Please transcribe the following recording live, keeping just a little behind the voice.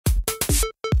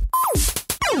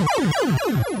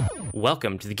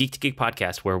Welcome to the Geek to Geek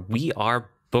podcast, where we are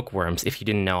bookworms, if you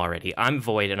didn't know already. I'm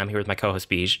Void, and I'm here with my co-host,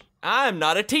 Beej. I'm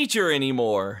not a teacher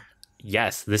anymore.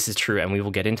 Yes, this is true, and we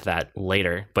will get into that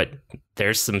later, but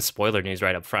there's some spoiler news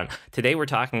right up front. Today we're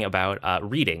talking about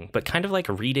reading, but kind of like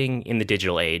reading in the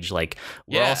digital age. Like,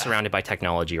 we're all surrounded by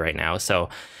technology right now, so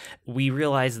we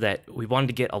realized that we wanted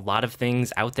to get a lot of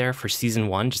things out there for season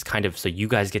one, just kind of so you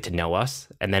guys get to know us,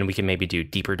 and then we can maybe do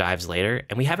deeper dives later.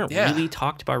 And we haven't really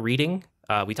talked about reading.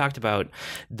 We talked about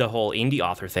the whole indie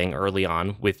author thing early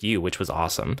on with you, which was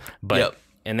awesome. But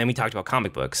and then we talked about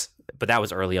comic books, but that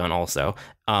was early on also.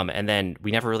 And then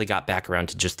we never really got back around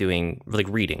to just doing like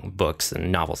reading books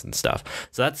and novels and stuff.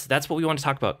 So that's what we want to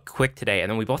talk about quick today. And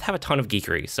then we both have a ton of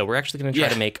geekery, so we're actually going to try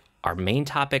to make our main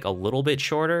topic a little bit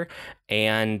shorter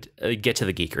and get to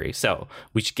the geekery. So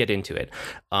we should get into it.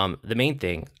 The main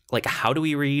thing, like, how do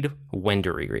we read? When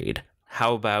do we read?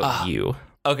 How about you?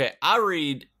 Okay, I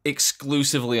read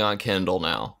exclusively on Kindle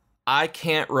now. I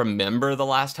can't remember the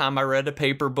last time I read a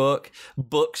paper book.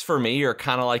 Books for me are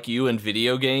kind of like you in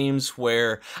video games,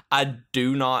 where I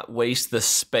do not waste the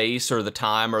space or the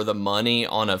time or the money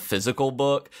on a physical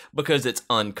book because it's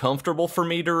uncomfortable for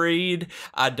me to read.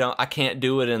 I can't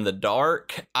do it in the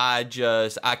dark. I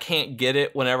can't get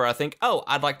it whenever I think, oh,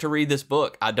 I'd like to read this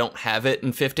book. I don't have it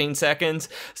in 15 seconds.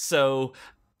 So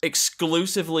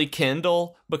exclusively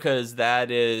Kindle, because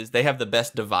they have the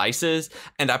best devices,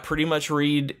 and I pretty much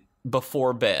read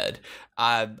before bed.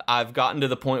 I've gotten to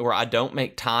the point where I don't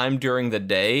make time during the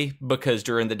day, because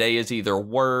during the day is either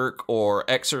work or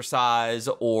exercise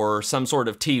or some sort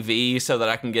of TV, so that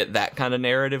I can get that kind of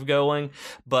narrative going.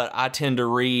 But I tend to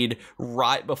read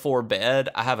right before bed.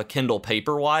 I have a Kindle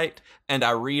Paperwhite, and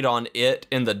I read on it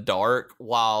in the dark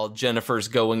while Jennifer's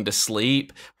going to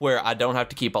sleep, where I don't have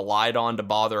to keep a light on to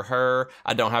bother her.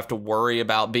 I don't have to worry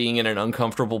about being in an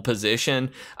uncomfortable position.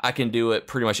 I can do it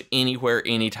pretty much anywhere,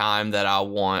 anytime that I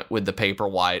want with the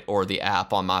Paperwhite or the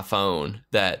app on my phone.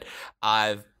 That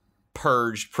I've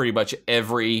purged pretty much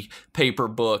every paper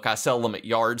book. I sell them at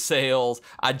yard sales.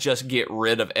 I just get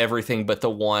rid of everything but the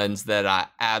ones that I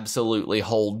absolutely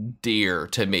hold dear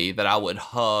to me, that I would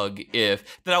hug that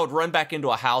I would run back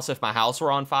into a house if my house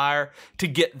were on fire to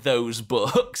get those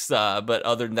books. But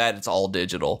other than that, it's all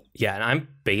digital. Yeah, and I'm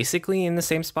basically in the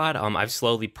same spot. I've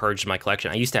slowly purged my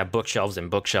collection. I used to have bookshelves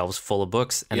and bookshelves full of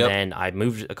books, and then I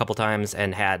moved a couple times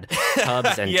and had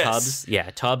tubs and tubs. Yeah,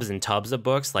 tubs and tubs of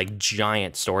books, like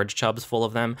giant storage tubs full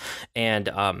of them. And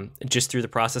just through the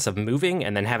process of moving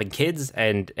and then having kids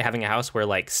and having a house where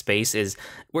like space is,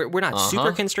 we're not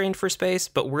super constrained for space,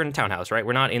 but we're in a townhouse, right?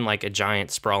 We're not in like a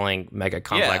giant sprawling mega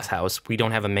complex house. We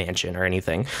don't have a mansion or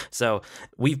anything. So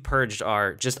we've purged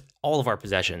all of our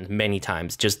possessions many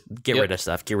times. Just get rid of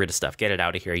stuff, get it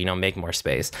out of here, make more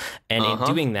space. And in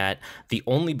doing that, the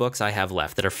only books I have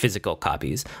left that are physical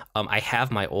copies, I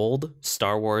have my old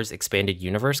Star Wars Expanded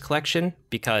Universe collection,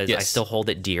 because I still hold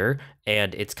it dear.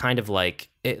 And it's kind of like,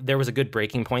 there was a good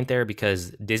breaking point there,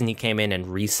 because Disney came in and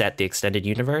reset the extended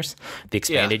universe, the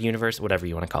expanded universe, whatever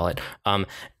you want to call it.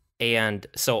 And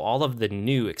so all of the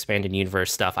new expanded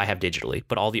universe stuff I have digitally,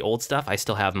 but all the old stuff I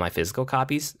still have my physical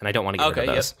copies, and I don't want to get rid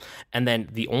of those. And then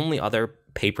the only other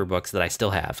paper books that I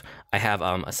still have, I have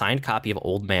a signed copy of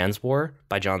Old Man's War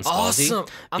by John Scalzi. Awesome.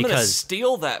 I'm going to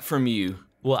steal that from you.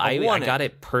 Well, I got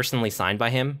it personally signed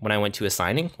by him when I went to a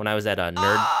signing, when I was at a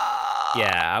nerd.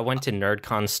 Yeah, I went to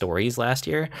NerdCon Stories last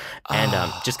year, and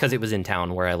just because it was in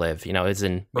town where I live, it's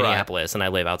in Minneapolis, and I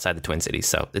live outside the Twin Cities,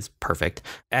 so it's perfect.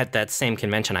 At that same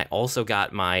convention, I also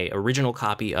got my original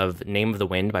copy of Name of the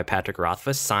Wind by Patrick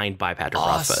Rothfuss, signed by Patrick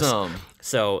Rothfuss.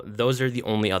 So those are the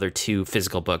only other two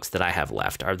physical books that I have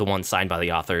left, are the ones signed by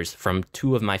the authors from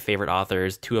two of my favorite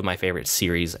authors, two of my favorite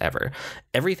series ever.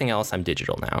 Everything else I'm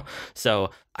digital now. So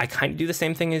I kind of do the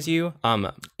same thing as you.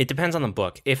 It depends on the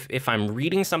book. If I'm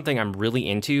reading something I'm really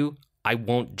into, I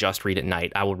won't just read at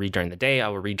night. I will read during the day. I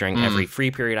will read during every free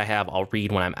period I have. I'll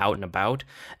read when I'm out and about.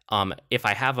 If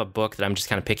I have a book that I'm just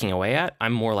kind of picking away at,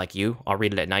 I'm more like you. I'll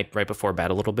read it at night right before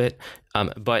bed a little bit.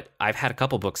 But I've had a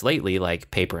couple books lately, like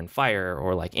Paper and Fire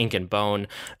or like Ink and Bone.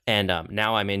 And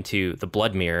now I'm into The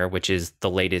Blood Mirror, which is the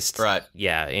latest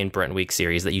in Brent Week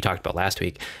series that you talked about last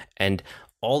week. And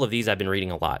all of these I've been reading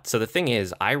a lot. So the thing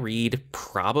is, I read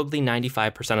probably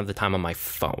 95% of the time on my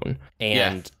phone,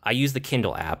 and I use the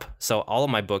Kindle app. So all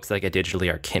of my books that I get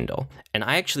digitally are Kindle. And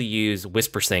I actually use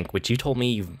WhisperSync, which you told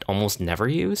me you've almost never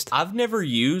used. I've never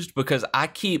used, because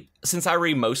since I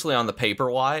read mostly on the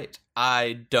Paperwhite,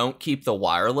 I don't keep the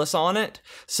wireless on it.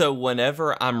 So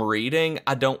whenever I'm reading,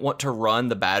 I don't want to run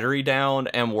the battery down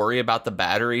and worry about the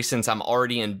battery since I'm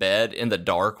already in bed in the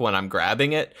dark when I'm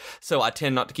grabbing it. So I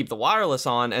tend not to keep the wireless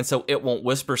on, and so it won't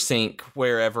whisper sync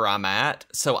wherever I'm at.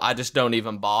 So I just don't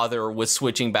even bother with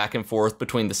switching back and forth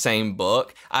between the same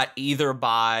book. I either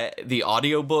buy the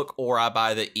audiobook or I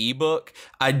buy the ebook.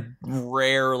 I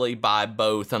rarely buy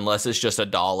both unless it's just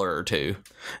 $1 or $2.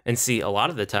 And see, a lot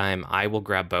of the time I will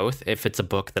grab both if it's a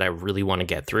book that I really want to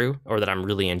get through or that I'm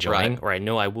really enjoying, or I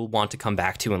know I will want to come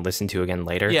back to and listen to again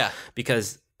later. Yeah.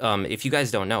 Because if you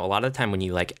guys don't know, a lot of the time when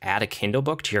you like add a Kindle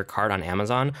book to your cart on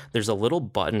Amazon, there's a little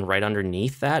button right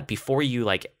underneath that before you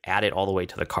like add it all the way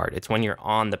to the cart. It's when you're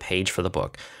on the page for the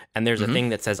book. And there's a thing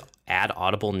that says add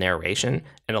audible narration.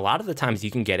 And a lot of the times you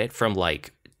can get it from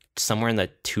like somewhere in the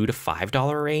 $2 to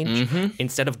 $5 range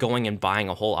instead of going and buying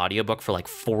a whole audiobook for like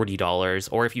 $40,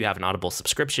 or if you have an Audible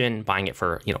subscription, buying it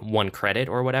for, you know, 1 credit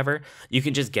or whatever, you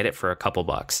can just get it for a couple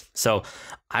bucks. So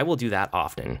I will do that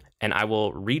often, and I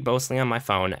will read mostly on my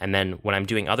phone, and then when I'm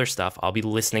doing other stuff, I'll be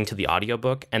listening to the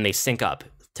audiobook and they sync up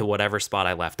to whatever spot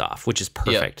I left off, which is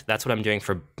perfect. Yep. That's what I'm doing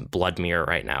for Blood Mirror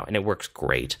right now, and it works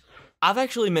great. I've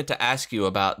actually meant to ask you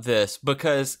about this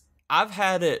because I've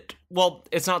had it. Well,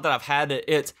 it's not that I've had it.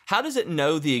 It's how does it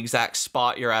know the exact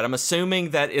spot you're at? I'm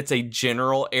assuming that it's a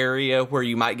general area where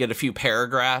you might get a few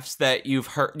paragraphs that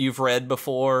you've read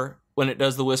before when it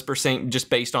does the whisper sync, just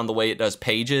based on the way it does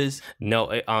pages. No,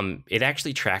 it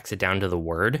actually tracks it down to the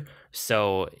word.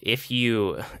 So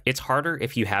it's harder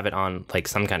if you have it on like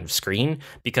some kind of screen,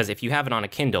 because if you have it on a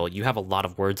Kindle, you have a lot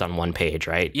of words on one page,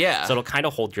 right? Yeah. So it'll kind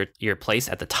of hold your place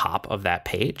at the top of that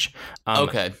page.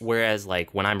 Okay. Whereas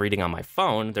like when I'm reading on my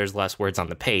phone, there's less words on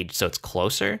the page, so it's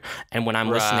closer. And when I'm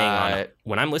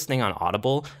listening on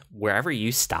Audible, wherever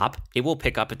you stop, it will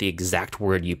pick up at the exact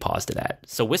word you paused it at.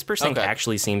 So Whisper Sync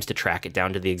actually seems to track it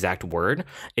down to the exact word.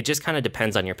 It just kind of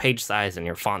depends on your page size and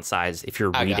your font size if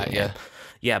you're reading it.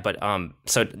 Yeah, but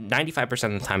so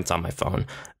 95% of the time it's on my phone.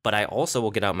 But I also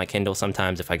will get out my Kindle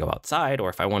sometimes if I go outside, or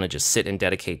if I want to just sit and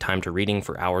dedicate time to reading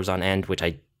for hours on end, which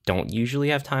I don't usually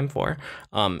have time for.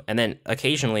 And then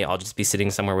occasionally I'll just be sitting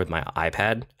somewhere with my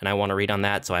iPad and I want to read on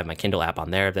that. So I have my Kindle app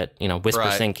on there that, you know, Whisper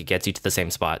Sync gets you to the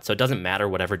same spot. So it doesn't matter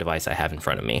whatever device I have in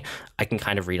front of me. I can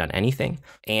kind of read on anything.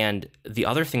 And the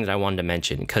other thing that I wanted to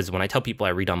mention, because when I tell people I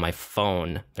read on my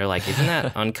phone, they're like, isn't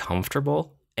that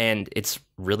uncomfortable? And it's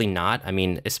really not. I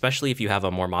mean, especially if you have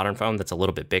a more modern phone that's a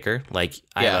little bit bigger. Like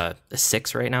I have a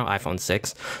 6 right now, iPhone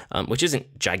 6, which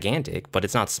isn't gigantic, but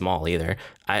it's not small either.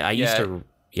 I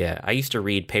used to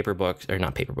read paper books, or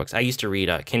not paper books. I used to read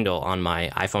Kindle on my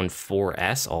iPhone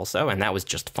 4S also, and that was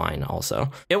just fine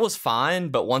also. It was fine,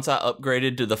 but once I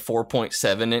upgraded to the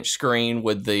 4.7-inch screen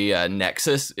with the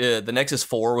Nexus, the Nexus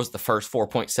 4 was the first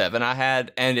 4.7 I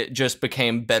had, and it just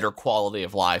became better quality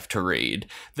of life to read.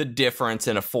 The difference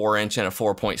in a 4-inch and a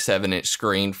 4.7-inch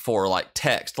screen for like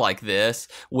text like this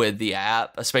with the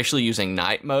app, especially using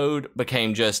night mode,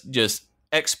 became just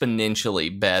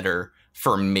exponentially better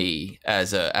for me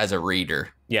as a reader.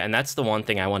 Yeah, and that's the one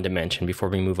thing I wanted to mention before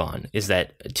we move on, is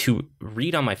that to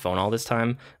read on my phone all this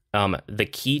time, the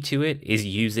key to it is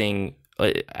using,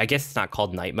 I guess it's not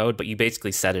called night mode, but you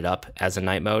basically set it up as a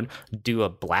night mode, do a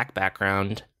black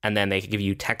background, and then they give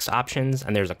you text options,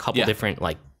 and there's a couple different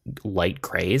like light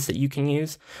grays that you can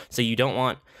use. So you don't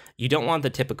want the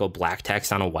typical black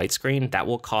text on a white screen. That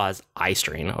will cause eye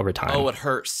strain over time. Oh, it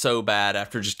hurts so bad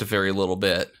after just a very little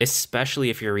bit.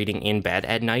 Especially if you're reading in bed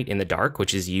at night in the dark,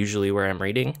 which is usually where I'm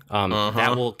reading.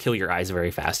 That will kill your eyes very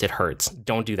fast. It hurts.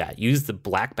 Don't do that. Use the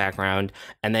black background,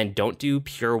 and then don't do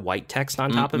pure white text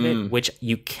on top of it, which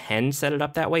you can set it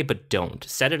up that way, but don't.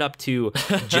 Set it up to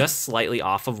just slightly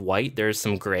off of white. There's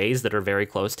some grays that are very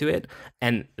close to it,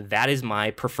 and that is my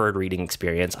preferred reading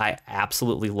experience. I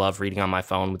absolutely love reading on my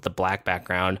phone with the black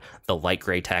background, the light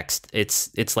gray text.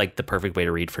 It's like the perfect way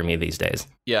to read for me these days.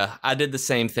 Yeah, I did the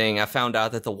same thing. I found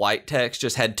out that the white text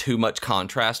just had too much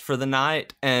contrast for the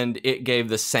night, and it gave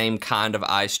the same kind of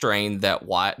eye strain that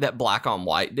black on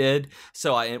white did.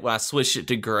 So when I switched it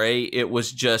to gray, it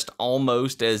was just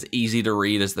almost as easy to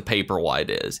read as the paper white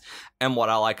is. And what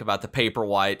I like about the paper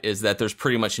white is that there's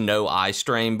pretty much no eye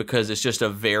strain because it's just a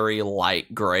very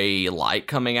light gray light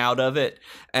coming out of it.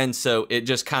 And so it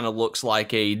just kind of looks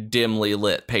like a dimly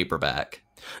lit paperback.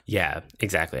 Yeah,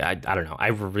 exactly. I don't know. I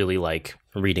really like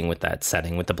reading with that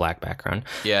setting with the black background.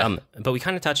 Yeah. But we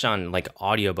kind of touched on like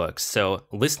audiobooks. So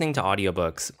listening to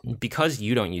audiobooks, because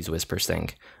you don't use Whisper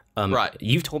Sync, Right.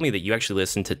 You've told me that you actually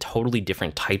listen to totally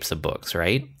different types of books,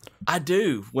 right? I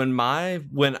do. When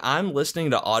I'm listening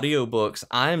to audiobooks,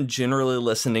 I'm generally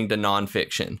listening to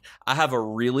nonfiction. I have a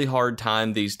really hard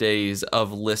time these days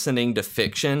of listening to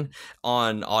fiction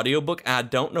on audiobook. I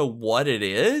don't know what it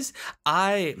is.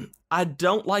 I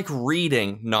don't like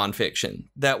reading nonfiction.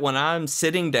 That when I'm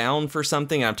sitting down for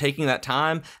something, I'm taking that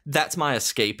time, that's my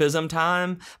escapism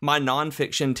time. My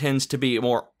nonfiction tends to be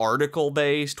more article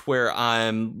based, where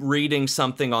I'm reading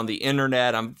something on the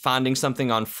internet, I'm finding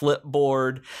something on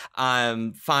Flipboard,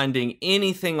 I'm finding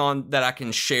anything on that I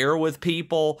can share with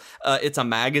people. It's a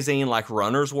magazine like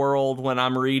Runner's World when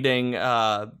I'm reading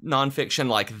nonfiction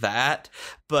like that.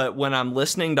 But when I'm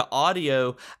listening to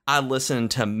audio, I listen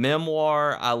to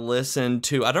memoir. I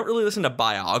don't really listen to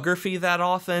biography that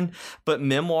often, but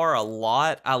memoir a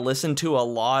lot. I listen to a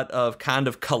lot of kind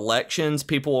of collections.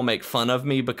 People will make fun of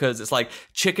me because it's like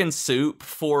Chicken Soup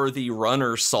for the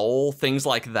runner's soul, things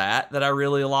like that I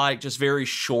really like. Just very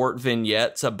short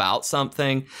vignettes about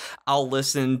something. I'll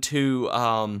listen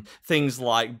to things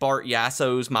like Bart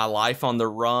Yasso's My Life on the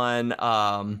Run.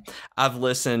 I've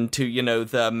listened to,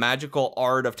 The Magical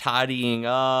Art of Tidying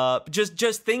Up,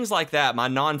 just things like that. My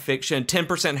nonfiction,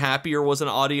 10% Happier was an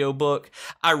audiobook.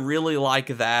 I really like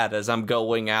that as I'm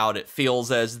going out. It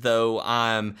feels as though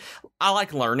I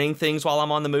like learning things while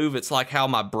I'm on the move. It's like how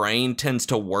my brain tends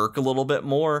to work a little bit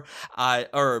more,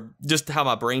 or just how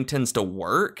my brain tends to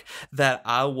work, that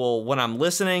I will, when I'm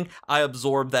listening, I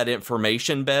absorb that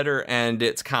information better, and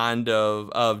it's kind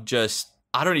of just,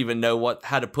 I don't even know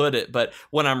how to put it, but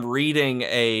when I'm reading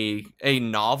a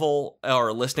novel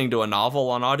or listening to a novel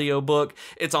on audiobook,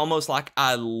 it's almost like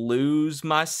I lose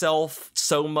myself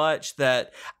so much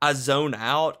that I zone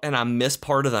out and I miss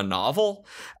part of the novel.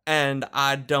 And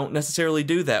I don't necessarily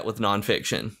do that with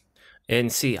nonfiction.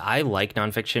 And see, I like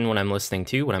nonfiction when I'm listening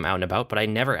to, when I'm out and about, but I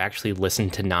never actually listen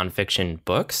to nonfiction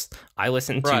books. I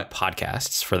listen to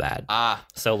podcasts for that.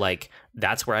 So like,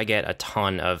 that's where I get a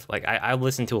ton of, like, I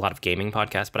listen to a lot of gaming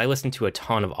podcasts, but I listen to a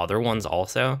ton of other ones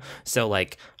also. So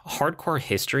like, Hardcore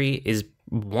History is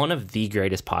one of the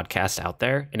greatest podcasts out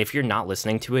there. And if you're not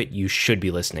listening to it, you should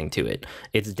be listening to it.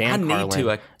 It's Dan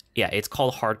Carlin. Yeah, it's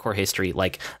called Hardcore History.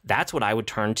 Like, that's what I would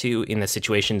turn to in the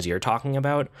situations you're talking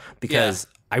about, because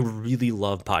I really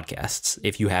love podcasts,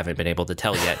 if you haven't been able to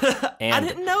tell yet. And I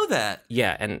didn't know that.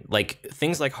 Yeah, and like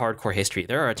things like Hardcore History,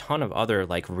 there are a ton of other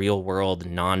like real world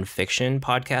nonfiction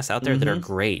podcasts out there that are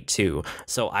great too.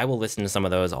 So I will listen to some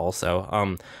of those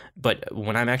also. But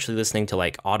when I'm actually listening to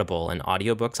like Audible and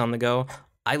audiobooks on the go,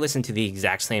 I listen to the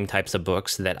exact same types of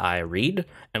books that I read,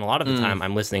 and a lot of the time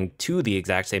I'm listening to the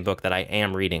exact same book that I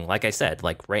am reading. Like I said,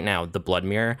 like right now, The Blood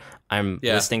Mirror, I'm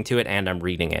listening to it and I'm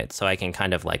reading it, so I can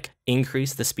kind of like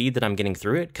increase the speed that I'm getting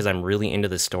through it because I'm really into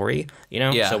the story,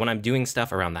 So when I'm doing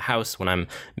stuff around the house, when I'm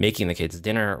making the kids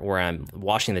dinner, or I'm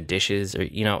washing the dishes, or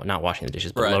not washing the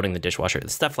dishes, but loading the dishwasher,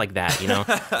 stuff like that,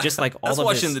 just like all of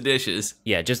washing this, the dishes.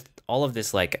 Yeah, just all of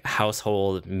this like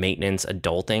household maintenance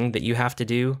adulting that you have to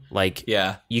do. Like,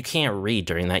 you can't read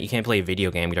during that. You can't play a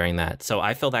video game during that. So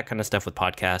I feel that kind of stuff with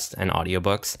podcasts and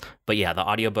audiobooks. But yeah, the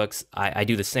audiobooks, I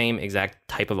do the same exact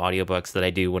type of audiobooks that I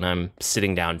do when I'm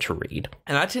sitting down to read.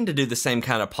 And I tend to do the same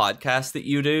kind of podcast that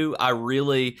you do. I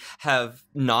really have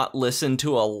not listened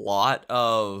to a lot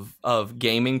of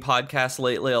gaming podcasts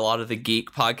lately, a lot of the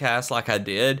Geek podcasts like I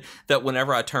did, that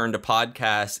whenever I turn to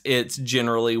podcasts, it's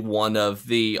generally one of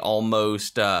the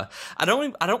almost, I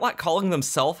don't like calling them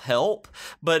self-help,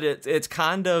 but it's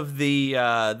kind of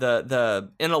the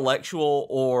intellectual,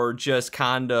 or just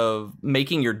kind of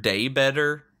making your day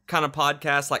better kind of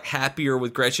podcasts, like Happier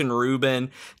with Gretchen Rubin,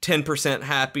 10%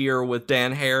 Happier with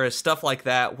Dan Harris, stuff like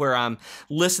that, where I'm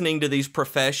listening to these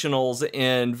professionals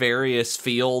in various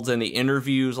fields and the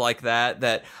interviews like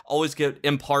that always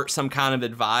impart some kind of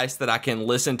advice that I can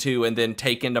listen to and then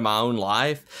take into my own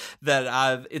life.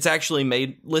 It's actually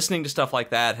made, listening to stuff like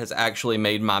that has actually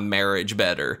made my marriage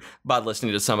better by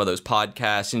listening to some of those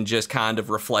podcasts and just kind of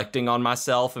reflecting on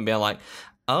myself and being like,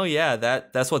 oh yeah,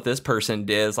 that's what this person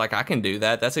did. It's like, I can do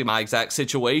that. That's my exact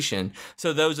situation.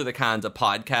 So those are the kinds of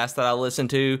podcasts that I listen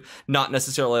to, not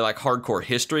necessarily like hardcore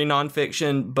history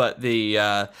nonfiction, but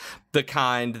the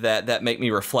kind that make me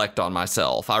reflect on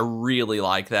myself. I really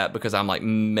like that because I'm like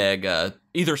mega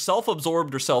either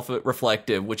self-absorbed or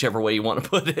self-reflective, whichever way you want to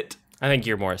put it. I think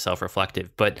you're more self-reflective,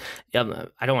 but I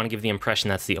don't want to give the impression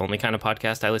that's the only kind of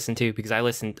podcast I listen to, because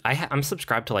I'm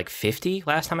subscribed to like 50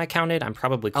 last time I counted. I'm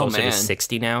probably closer to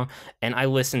 60 now, and I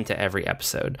listen to every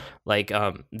episode. Like,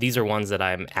 these are ones that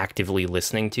I'm actively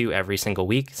listening to every single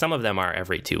week. Some of them are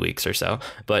every 2 weeks or so,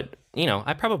 but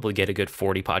I probably get a good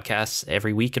 40 podcasts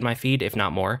every week in my feed, if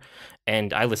not more.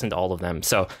 and I listen to all of them.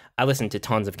 So I listen to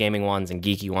tons of gaming ones and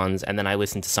geeky ones, and then I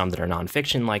listen to some that are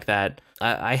nonfiction like that.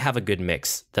 I have a good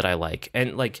mix that I like.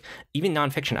 And like even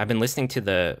nonfiction, I've been listening to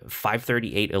the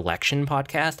 538 election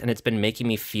podcast, and it's been making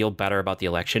me feel better about the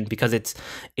election because it's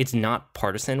not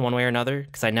partisan one way or another.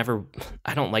 Because I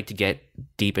don't like to get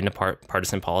deep into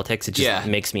partisan politics. It just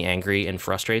makes me angry and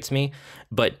frustrates me.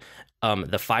 But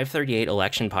the 538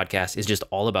 election podcast is just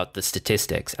all about the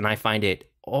statistics, and I find it,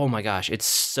 oh my gosh, it's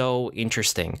so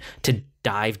interesting to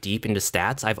dive deep into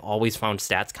stats. I've always found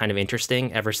stats kind of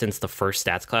interesting ever since the first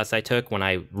stats class I took when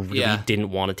I really didn't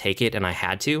want to take it and I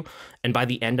had to. And by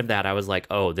the end of that, I was like,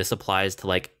 oh, this applies to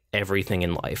like everything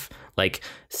in life. Like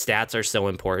stats are so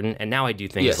important. And now I do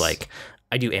things like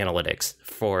I do analytics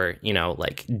for,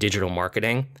 like digital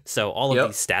marketing. So all of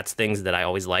these stats things that I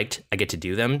always liked, I get to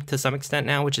do them to some extent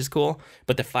now, which is cool.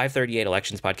 But the 538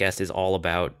 elections podcast is all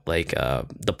about like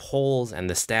the polls and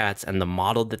the stats and the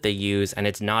model that they use. And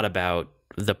it's not about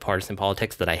the partisan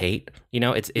politics that I hate.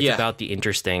 It's about the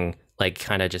interesting, like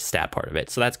kind of just stat part of it.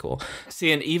 So that's cool.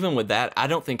 See, and even with that, I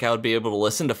don't think I would be able to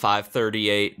listen to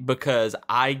 538 because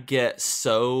I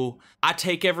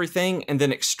take everything and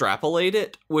then extrapolate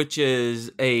it, which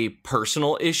is a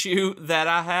personal issue that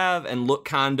I have, and look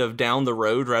kind of down the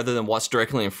road rather than what's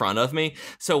directly in front of me.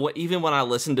 So even when I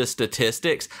listen to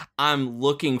statistics, I'm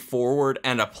looking forward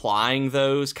and applying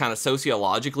those kind of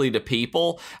sociologically to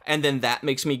people. And then that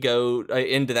makes me go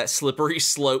into that slippery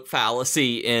slope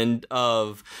fallacy end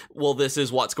of, well, this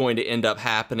is what's going to end up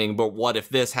happening, but what if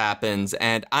this happens?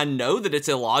 And I know that it's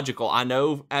illogical. I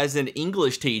know as an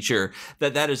English teacher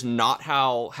that is not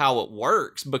how it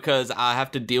works because I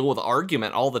have to deal with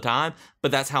argument all the time,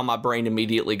 but that's how my brain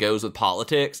immediately goes with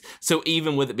politics. So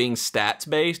even with it being stats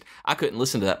based, I couldn't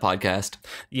listen to that podcast.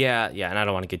 Yeah, and I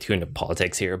don't want to get too into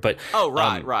politics here, but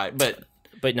right.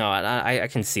 But no, I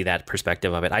can see that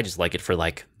perspective of it. I just like it for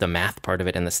like the math part of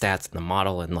it and the stats and the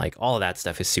model and like all of that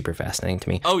stuff is super fascinating to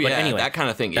me. Oh yeah, but anyway, that kind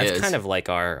of thing that's kind of like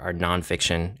our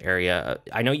nonfiction area.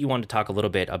 I know you want to talk a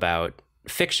little bit about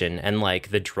fiction and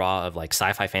like the draw of like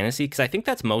sci-fi fantasy, because I think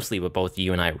that's mostly what both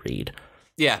you and I read.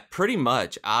 Yeah, pretty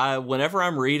much. Whenever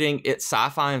I'm reading, it's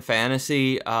sci-fi and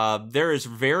fantasy. There is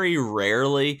very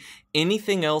rarely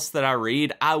anything else that I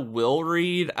read. I will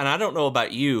read, and I don't know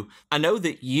about you. I know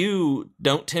that you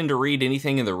don't tend to read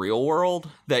anything in the real world,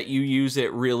 that you use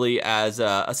it really as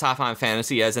a sci-fi and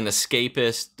fantasy, as an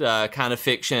escapist kind of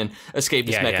fiction,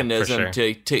 escapist mechanism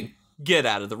to get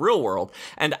out of the real world.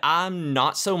 And I'm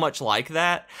not so much like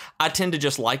that. I tend to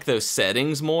just like those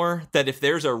settings more, that if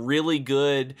there's a really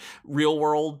good real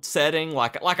world setting,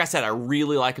 like I said, I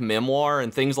really like memoir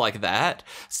and things like that.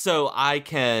 So I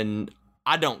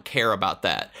don't care about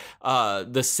that,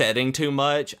 the setting too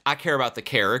much. I care about the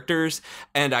characters,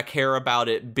 and I care about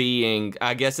it being,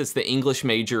 I guess it's the English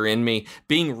major in me,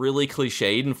 being really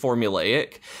cliched and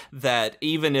formulaic, that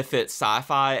even if it's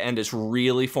sci-fi and it's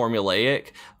really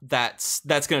formulaic, that's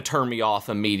going to turn me off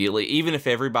immediately. Even if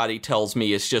everybody tells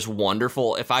me it's just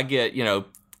wonderful, if I get,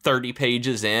 30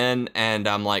 pages in and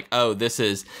I'm like, oh, this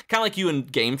is kind of like you in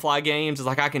Gamefly games. It's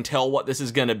like, I can tell what this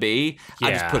is going to be. Yeah.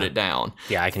 I just put it down.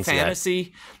 Yeah, I can see that.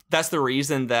 Fantasy, that's the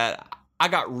reason that I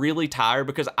got really tired,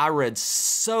 because I read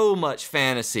so much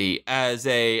fantasy as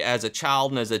a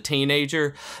child and as a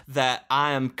teenager that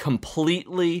I am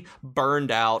completely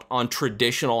burned out on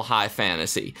traditional high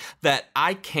fantasy, that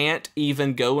I can't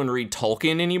even go and read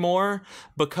Tolkien anymore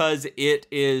because it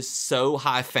is so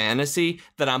high fantasy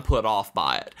that I'm put off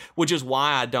by it, which is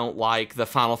why I don't like the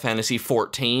Final Fantasy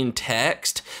XIV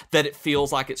text, that it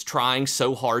feels like it's trying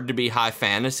so hard to be high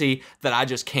fantasy that I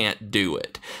just can't do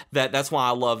it. That's why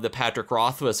I love the Patrick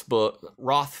Rothfuss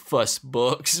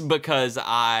books, because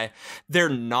they're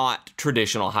not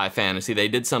traditional high fantasy. They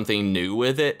did something new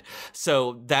with it.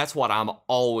 So that's what I'm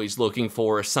always looking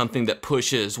for, is something that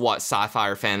pushes what sci-fi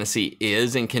or fantasy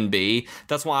is and can be.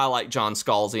 That's why I like John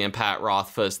Scalzi and Pat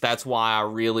Rothfuss. That's why I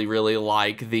really, really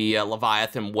like the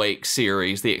Leviathan Wake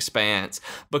series, The Expanse,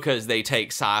 because they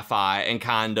take sci-fi and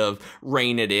kind of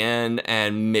rein it in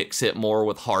and mix it more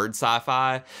with hard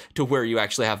sci-fi to where you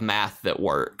actually have math that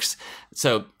works.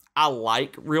 So I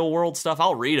like real world stuff.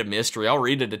 I'll read a mystery, I'll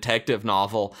read a detective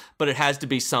novel, but it has to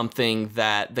be something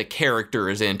that the character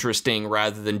is interesting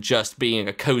rather than just being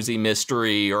a cozy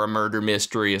mystery or a murder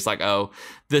mystery. It's like, oh,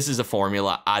 this is a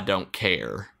formula, I don't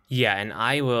care. Yeah,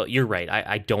 and you're right.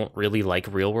 I don't really like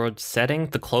real world setting.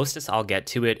 The closest I'll get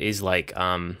to it is like,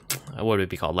 what would it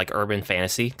be called? Like urban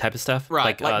fantasy type of stuff.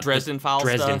 Right, like Dresden Files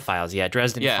Dresden stuff? Files, yeah.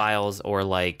 Dresden Files, or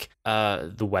like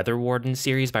the Weather Warden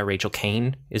series by Rachel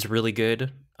Kane is really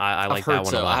good. I like that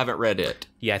one a lot. I haven't read it.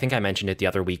 Yeah, I think I mentioned it the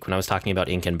other week when I was talking about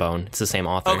Ink and Bone. It's the same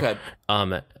author.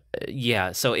 Okay.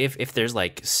 Yeah, so if there's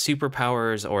like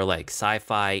superpowers or like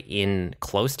sci-fi in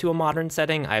close to a modern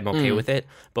setting, I'm okay with it.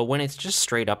 But when it's just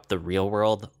straight up the real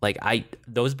world, like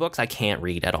those books I can't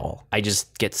read at all. I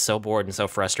just get so bored and so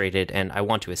frustrated, and I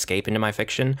want to escape into my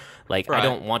fiction. Like I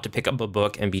don't want to pick up a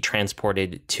book and be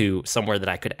transported to somewhere that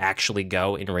I could actually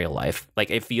go in real life.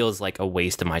 Like it feels like a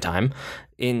waste of my time.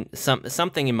 In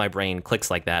something in my brain clicks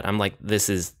like that. I'm like, this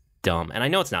is dumb. And I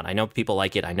know it's not. I know people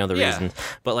like it. I know the reasons.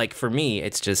 But like for me,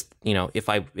 it's just, if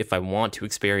I want to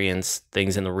experience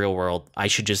things in the real world, I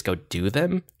should just go do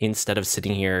them instead of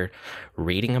sitting here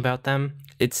reading about them.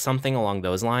 It's something along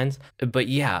those lines. But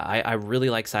yeah, I really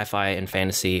like sci-fi and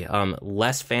fantasy.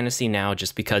 Less fantasy now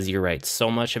just because you're right. So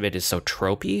much of it is so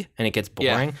tropey and it gets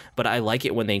boring. Yeah. But I like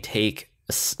it when they take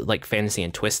like fantasy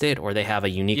and twist it, or they have a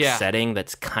unique setting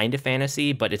that's kind of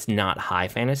fantasy but it's not high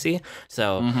fantasy.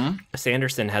 So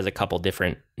Sanderson has a couple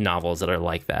different novels that are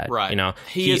like that, right?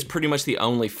 He is pretty much the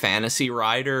only fantasy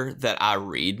writer that I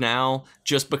read now,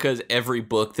 just because every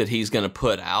book that he's going to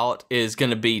put out is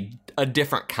going to be a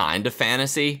different kind of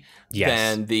fantasy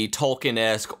than the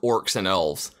Tolkien-esque orcs and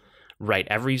elves. Right.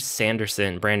 Every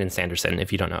Brandon Sanderson,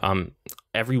 if you don't know,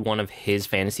 every one of his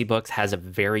fantasy books has a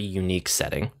very unique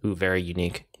setting. Ooh, very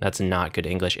unique. That's not good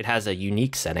English. It has a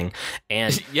unique setting.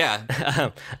 And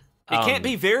it can't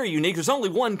be very unique. There's only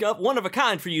one of a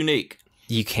kind for unique.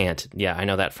 You can't. Yeah, I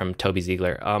know that from Toby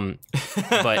Ziegler.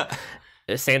 But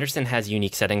Sanderson has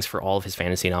unique settings for all of his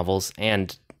fantasy novels,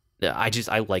 and I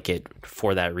like it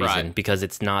for that reason, because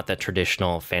it's not that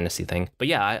traditional fantasy thing. But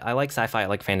yeah, I like sci-fi, I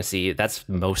like fantasy. That's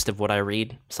most of what I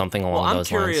read, something along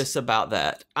those lines. I'm curious about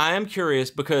that. I am curious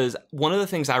because one of the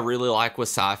things I really like with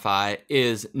sci-fi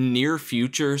is near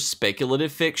future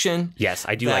speculative fiction. Yes,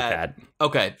 I do like that.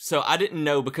 Okay, so I didn't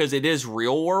know because it is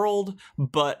real world,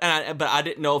 but I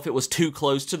didn't know if it was too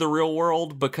close to the real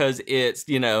world because it's,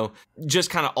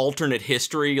 just kind of alternate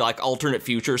history, like alternate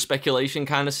future speculation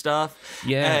kind of stuff.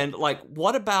 Yeah. And like,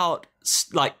 what about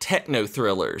like techno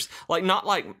thrillers? Like not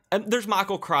like, there's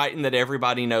Michael Crichton that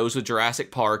everybody knows with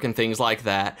Jurassic Park and things like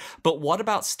that. But what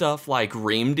about stuff like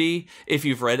Reamdy, if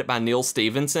you've read it by Neil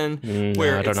Stephenson,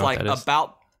 where it's like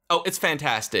about... Oh, it's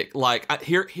fantastic. Like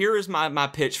here is my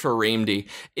pitch for Reamdy.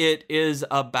 It is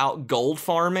about gold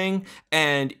farming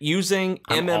and using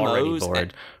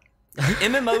MMOs.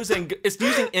 It's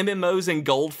using MMOs and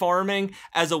gold farming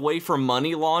as a way for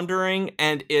money laundering,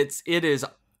 and it is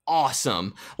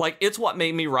awesome. Like it's what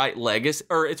made me write Lineage,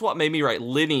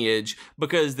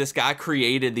 because this guy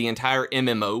created the entire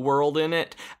MMO world in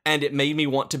it, and it made me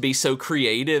want to be so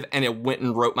creative, and it went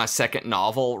and wrote my second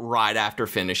novel right after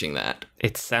finishing that.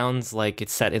 It sounds like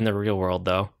it's set in the real world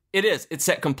though. It is. It's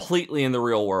set completely in the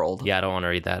real world. Yeah, I don't want to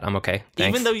read that. I'm okay. Thanks.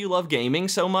 Even though you love gaming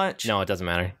so much? No, it doesn't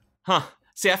matter. Huh.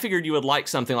 See, I figured you would like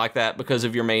something like that because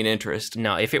of your main interest.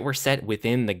 No, if it were set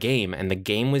within the game and the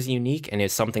game was unique and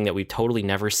it's something that we've totally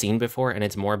never seen before and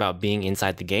it's more about being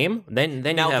inside the game, then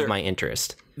you have my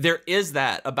interest. There is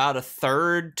that. About a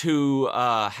third to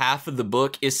half of the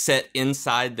book is set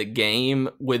inside the game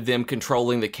with them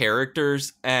controlling the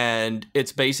characters, and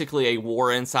it's basically a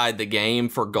war inside the game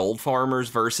for gold farmers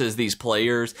versus these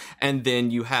players, and then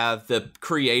you have the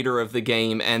creator of the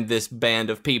game and this band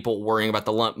of people worrying about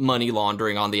the money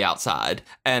laundering on the outside,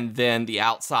 and then the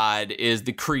outside is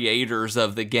the creators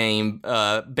of the game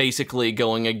basically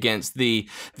going against the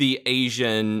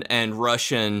Asian and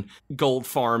Russian gold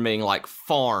farming like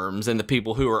farms and the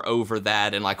people who are over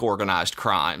that and like organized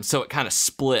crime. So it kind of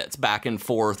splits back and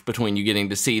forth between you getting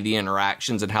to see the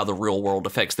interactions and how the real world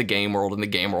affects the game world and the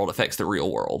game world affects the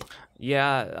real world.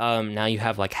 Yeah, now you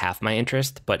have like half my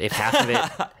interest, but if half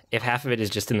of it is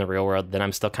just in the real world, then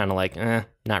I'm still kind of like,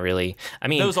 not really. I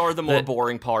mean, those are the more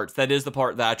boring parts. That is the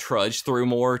part that I trudge through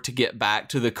more to get back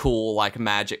to the cool like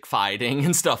magic fighting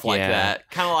and stuff like that.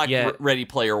 Kind of like Ready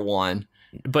Player One.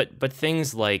 But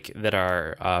things like that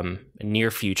are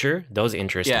near future, those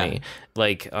interest me.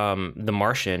 Like The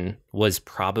Martian was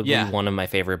probably one of my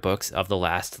favorite books of the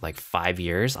last like 5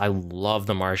 years. I love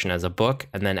The Martian as a book,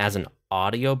 and then as an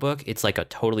audiobook, it's like a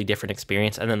totally different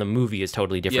experience, and then the movie is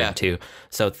totally different too.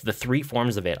 So the three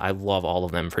forms of it, I love all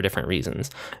of them for different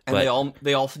reasons. And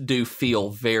they all do feel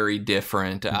very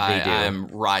different. I am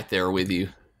right there with you.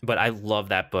 But I love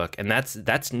that book, and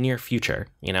that's near future.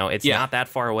 It's not that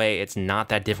far away. It's not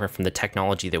that different from the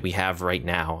technology that we have right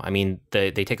now. I mean, they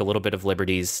take a little bit of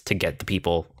liberties to get the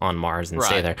people on Mars and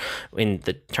stay there in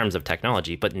the terms of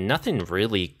technology, but nothing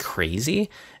really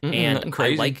crazy. And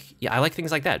crazy. I like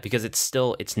things like that because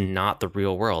it's not the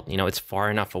real world. It's far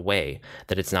enough away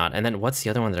that it's not. And then what's the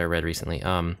other one that I read recently?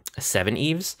 Seven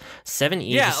Eves. Seven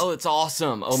Eves. Yeah. Oh, it's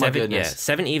awesome. Oh my goodness. Yeah,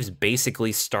 Seven Eves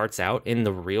basically starts out in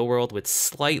the real world with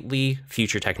slight slightly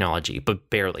future technology, but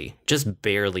barely, just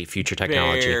barely future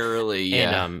technology. Barely,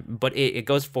 yeah. And, but it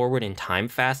goes forward in time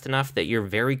fast enough that you're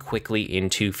very quickly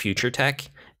into future tech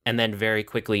and then very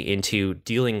quickly into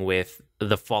dealing with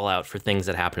the fallout for things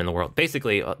that happen in the world.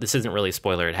 Basically, this isn't really a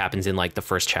spoiler. It happens in like the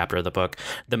first chapter of the book.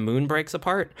 The moon breaks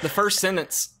apart. The first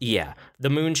sentence. Yeah. The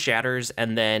moon shatters,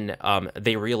 and then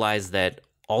they realize that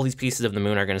all these pieces of the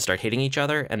moon are going to start hitting each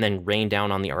other and then rain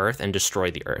down on the Earth and destroy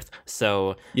the Earth.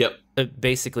 So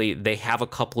basically, they have a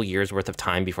couple years worth of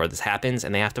time before this happens,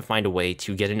 and they have to find a way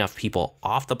to get enough people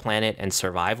off the planet and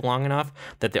survive long enough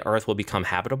that the Earth will become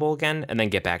habitable again and then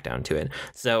get back down to it.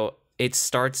 So it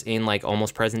starts in like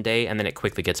almost present day, and then it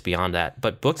quickly gets beyond that.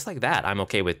 But books like that, I'm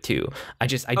okay with too. I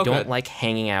don't like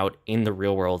hanging out in the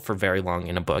real world for very long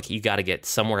in a book. You got to get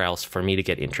somewhere else for me to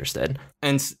get interested.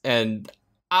 And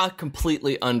I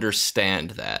completely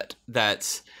understand that.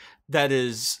 That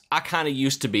is, I kind of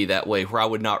used to be that way where I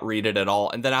would not read it at all.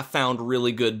 And then I found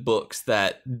really good books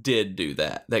that did do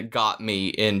that got me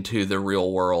into the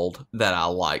real world that I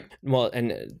liked. Well,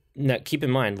 and now keep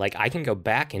in mind, like, I can go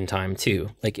back in time too.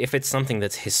 Like, if it's something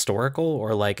that's historical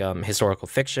or like historical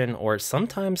fiction or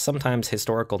sometimes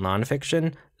historical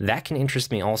nonfiction, that can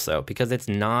interest me also because it's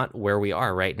not where we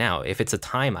are right now. If it's a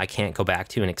time I can't go back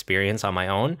to and experience on my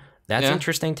own, that's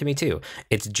interesting to me too.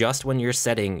 It's just when your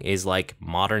setting is like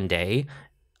modern day,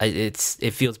 it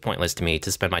feels pointless to me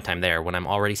to spend my time there when I'm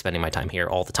already spending my time here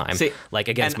all the time. See, like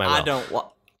against my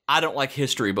will. I don't like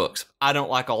history books. I don't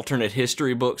like alternate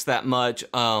history books that much.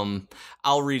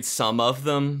 I'll read some of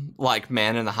them, like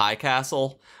Man in the High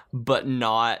Castle, but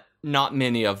not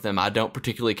many of them. I don't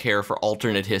particularly care for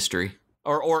alternate history.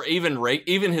 Or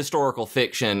even historical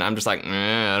fiction. I'm just like,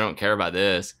 I don't care about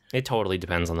this. It totally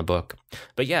depends on the book.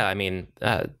 But yeah, I mean,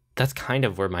 that's kind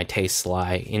of where my tastes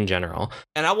lie in general.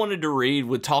 And I wanted to read,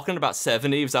 with talking about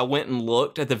 70s, I went and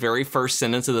looked at the very first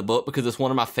sentence of the book because it's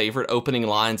one of my favorite opening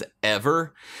lines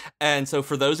ever. And so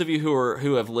for those of you who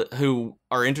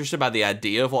are interested by the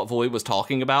idea of what Void was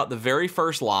talking about, the very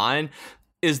first line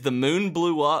is the moon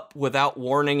blew up without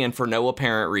warning and for no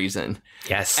apparent reason.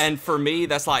 Yes. And for me,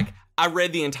 that's like, I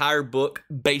read the entire book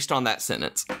based on that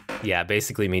sentence. Yeah,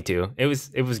 basically me too. It was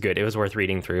good. It was worth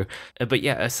reading through. But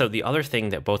yeah, so the other thing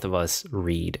that both of us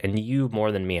read, and you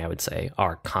more than me, I would say,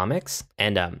 are comics.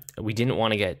 And we didn't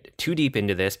want to get too deep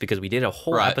into this because we did a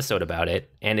whole episode about it.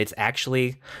 And it's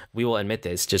actually, we will admit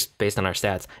this, just based on our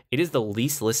stats, it is the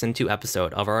least listened to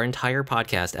episode of our entire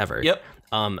podcast ever. Yep.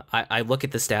 I look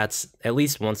at the stats at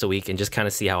least once a week and just kind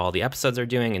of see how all the episodes are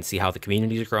doing and see how the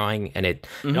community is growing. And it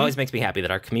always makes me happy that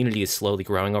our community is slowly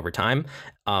growing over time.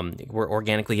 We're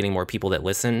organically getting more people that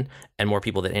listen and more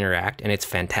people that interact, and it's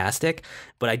fantastic.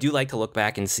 But I do like to look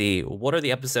back and see what are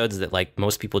the episodes that like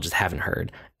most people just haven't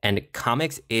heard. And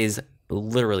comics is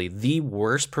literally the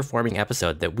worst performing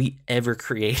episode that we ever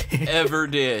created. Ever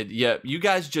did. Yep. You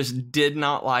guys just did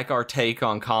not like our take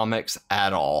on comics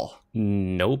at all.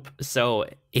 Nope. So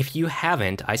if you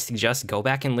haven't, I suggest go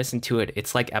back and listen to it.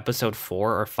 It's like episode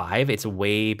 4 or 5. It's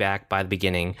way back by the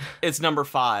beginning. It's number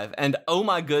 5. And oh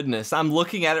my goodness, I'm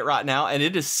looking at it right now and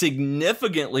it is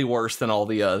significantly worse than all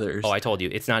the others. Oh, I told you,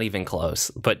 it's not even close.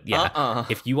 But yeah,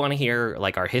 if you want to hear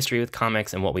like our history with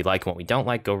comics and what we like and what we don't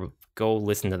like, go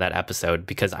listen to that episode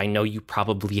because I know you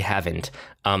probably haven't.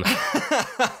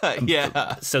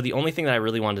 Yeah. So the only thing that I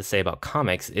really wanted to say about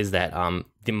comics is that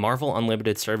the Marvel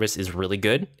Unlimited service is really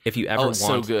good. If you ever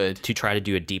want to try to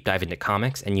do a deep dive into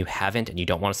comics and you haven't and you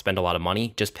don't want to spend a lot of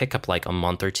money, just pick up like a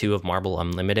month or 2 of Marvel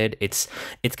Unlimited. It's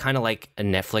kind of like a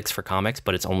Netflix for comics,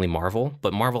 but it's only Marvel.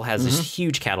 But Marvel has this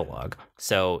huge catalog,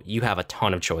 so you have a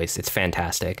ton of choice. It's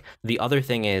fantastic. The other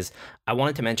thing is, I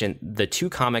wanted to mention the 2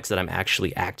 comics that I'm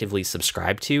actually actively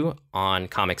subscribed to on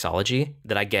Comixology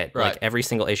that I get like every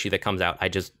single issue that comes out.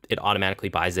 It automatically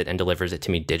buys it and delivers it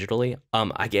to me digitally.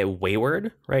 I get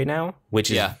Wayward right now, which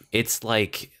is it's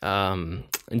like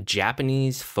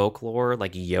Japanese folklore,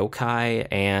 like yokai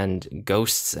and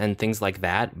ghosts and things like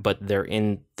that, but they're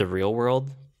in the real world.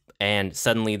 And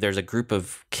suddenly there's a group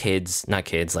of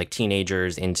like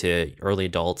teenagers into early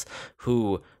adults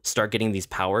who start getting these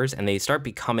powers, and they start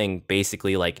becoming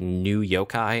basically like new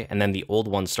yokai, and then the old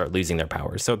ones start losing their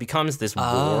powers. So it becomes this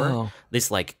war, this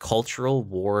like cultural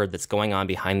war that's going on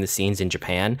behind the scenes in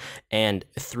Japan. And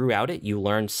throughout it, you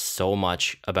learn so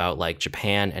much about like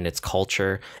Japan and its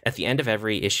culture. At the end of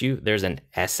every issue, there's an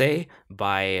essay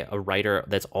by a writer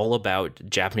that's all about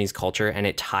Japanese culture, and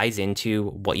it ties into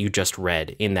what you just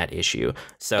read in that issue.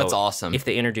 So that's awesome. If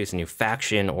they introduce a new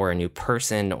faction or a new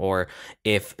person, or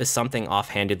if something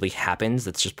offhanded single-handedly happens.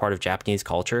 That's just part of Japanese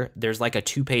culture. There's like a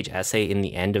 2-page essay in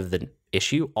the end of the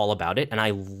issue all about it, and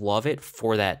I love it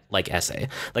for that like essay.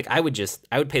 Like I would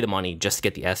pay the money just to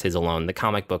get the essays alone. The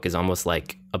comic book is almost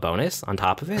like a bonus on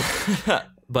top of it.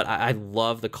 But I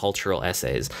love the cultural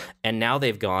essays. And now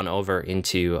they've gone over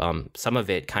into some of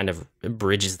it kind of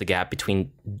bridges the gap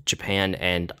between Japan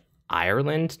and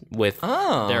Ireland with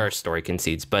there are story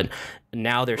conceits, but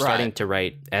now they're starting to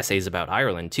write essays about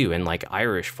Ireland too, and like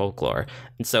Irish folklore.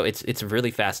 And so it's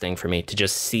really fascinating for me to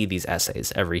just see these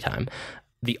essays every time.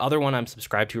 The other one I'm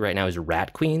subscribed to right now is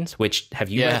Rat Queens, which have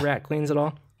you read Rat Queens at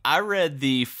all? I read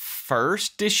the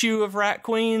first issue of Rat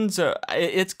Queens.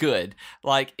 It's good.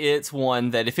 Like, it's one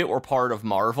that if it were part of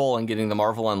Marvel and getting the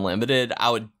Marvel Unlimited,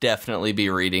 I would definitely be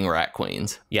reading Rat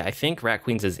Queens. Yeah, I think Rat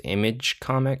Queens is Image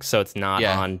Comics, so it's not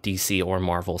on DC or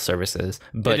Marvel services.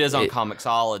 But it is on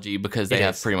Comixology because they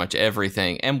have pretty much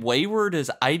everything. And Wayward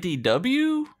is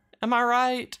IDW? Am I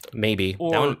right? Maybe. That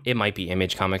one, it might be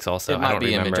Image Comics also. I don't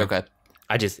remember. Image, okay.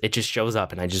 It just shows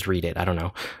up and I just read it. I don't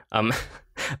know.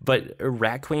 But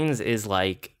Rat Queens is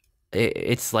like,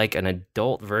 it's like an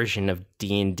adult version of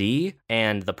D&D,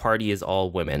 and the party is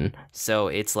all women. So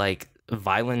it's like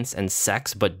violence and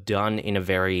sex, but done in a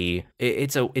very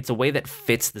it's a way that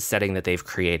fits the setting that they've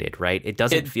created, right? It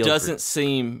doesn't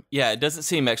seem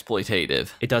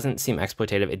exploitative. It doesn't seem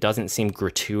exploitative. It doesn't seem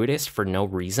gratuitous for no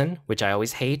reason, which I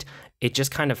always hate. It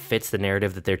just kind of fits the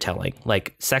narrative that they're telling.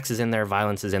 Like, sex is in there,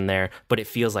 violence is in there, but it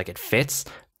feels like it fits.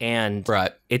 And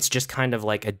it's just kind of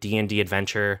like a D&D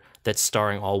adventure that's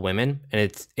starring all women, and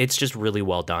it's just really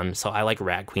well done. So I like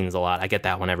Rat Queens a lot. I get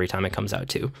that one every time it comes out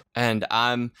too. And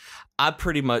I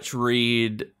pretty much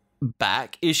read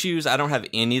back issues. I don't have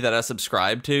any that I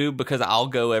subscribe to because I'll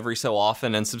go every so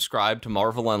often and subscribe to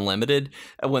Marvel Unlimited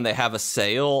when they have a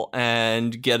sale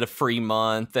and get a free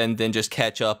month and then just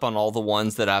catch up on all the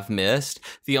ones that I've missed.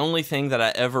 The only thing that I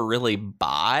ever really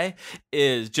buy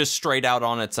is just straight out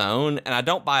on its own, and I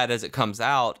don't buy it as it comes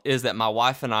out, is that my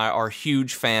wife and I are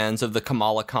huge fans of the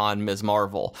Kamala Khan Ms.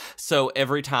 Marvel. So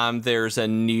every time there's a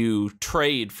new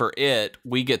trade for it,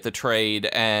 we get the trade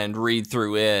and read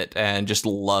through it and just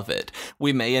love it.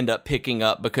 We may end up picking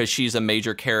up because she's a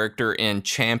major character in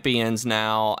Champions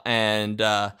now, and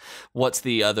what's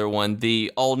the other one?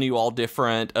 The all new, all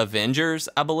different Avengers,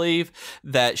 I believe,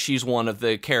 that she's one of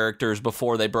the characters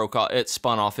before they broke off, it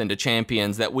spun off into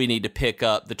Champions, that we need to pick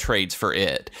up the trades for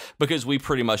it because we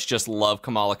pretty much just love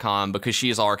Kamala Khan because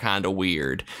she's our kind of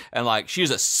weird, and like,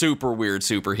 she's a super weird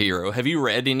superhero. Have you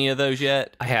read any of those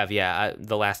yet? I have, yeah.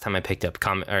 The last time I picked up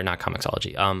not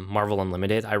Comixology, Marvel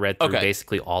Unlimited, I read through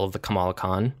basically all of the Kamala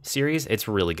Khan series. It's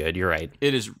really good. You're right.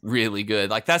 It is really good.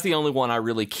 Like, that's the only one I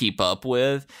really keep up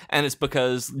with. And it's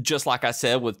because, just like I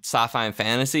said with sci-fi and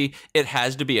fantasy, it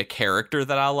has to be a character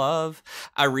that I love.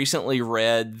 I recently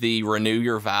read the Renew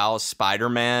Your Vows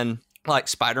Spider-Man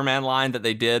line that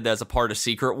they did as a part of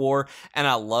Secret War, and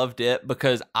I loved it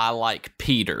because I like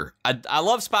Peter. I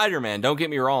love Spider-Man, don't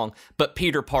get me wrong, but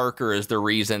Peter Parker is the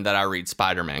reason that I read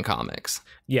Spider-Man comics.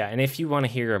 Yeah, and if you want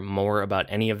to hear more about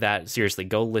any of that, seriously,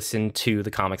 go listen to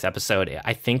the comics episode.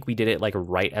 I think we did it like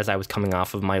right as I was coming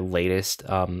off of my latest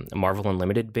Marvel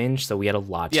Unlimited binge, so we had a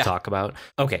lot to talk about.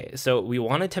 Okay, so we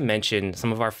wanted to mention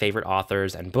some of our favorite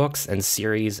authors and books and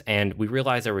series, and we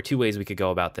realized there were two ways we could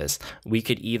go about this. We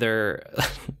could either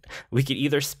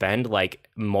spend like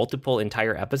multiple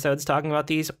entire episodes talking about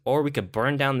these, or we could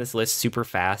burn down this list super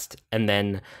fast and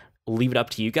then leave it up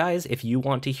to you guys. If you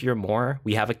want to hear more,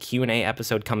 we have a Q&A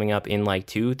episode coming up in like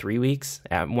 2-3 weeks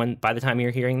by the time you're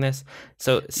hearing this.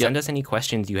 So send us any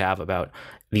questions you have about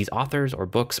these authors or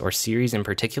books or series in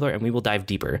particular, and we will dive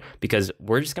deeper because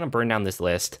we're just going to burn down this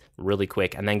list really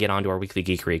quick and then get on to our weekly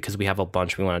geekery because we have a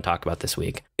bunch we want to talk about this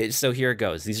week. So here it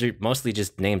goes. These are mostly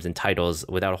just names and titles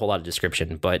without a whole lot of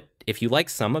description, but if you like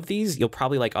some of these, you'll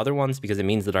probably like other ones because it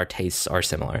means that our tastes are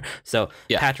similar. So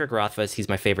Patrick Rothfuss, he's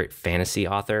my favorite fantasy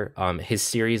author. His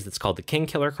series that's called The King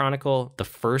Killer Chronicle, the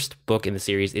first book in the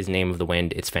series is Name of the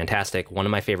Wind. It's fantastic. One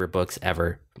of my favorite books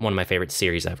ever. One of my favorite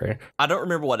series ever. I don't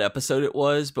remember what episode it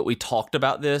was, but we talked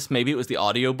about this. Maybe it was the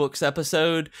audiobooks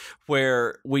episode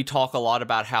where we talk a lot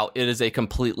about how it is a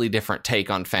completely different take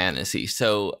on fantasy.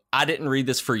 So I didn't read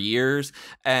this for years,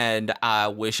 and I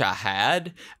wish I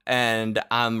had. And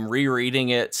I'm rereading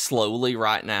it slowly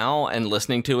right now and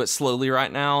listening to it slowly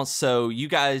right now. So you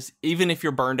guys, even if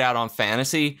you're burned out on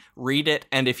fantasy, read it.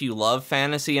 And if you love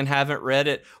fantasy and haven't read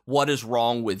it, what is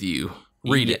wrong with you?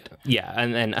 Read it. Yeah,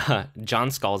 and then John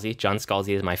Scalzi. John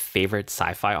Scalzi is my favorite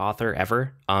sci-fi author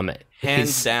ever.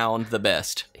 Hands down, the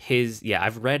best.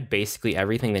 I've read basically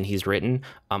everything that he's written.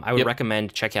 I would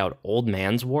recommend check out Old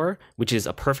Man's War, which is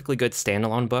a perfectly good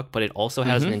standalone book, but it also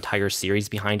has an entire series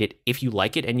behind it if you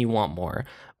like it and you want more.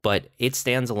 But it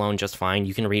stands alone just fine.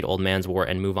 You can read Old Man's War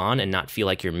and move on and not feel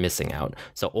like you're missing out.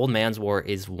 So Old Man's War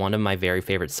is one of my very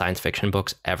favorite science fiction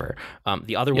books ever.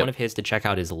 The other one of his to check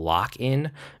out is Lock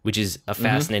In, which is a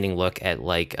fascinating look at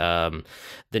like the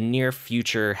near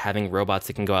future, having robots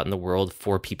that can go out in the world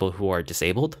for people who are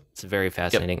disabled. It's very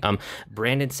fascinating.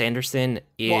 Brandon Sanderson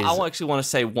is... Well, I actually want to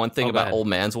say one thing about Old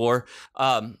Man's War.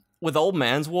 With Old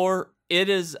Man's War, it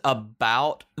is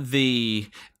about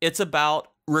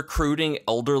recruiting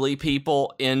elderly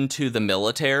people into the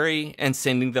military and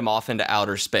sending them off into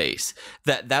outer space.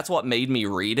 That's what made me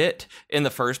read it in the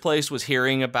first place, was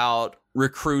hearing about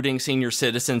recruiting senior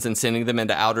citizens and sending them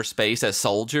into outer space as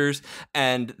soldiers,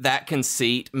 and that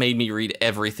conceit made me read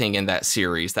everything in that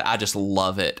series. That I just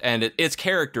love it, and it's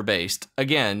character based.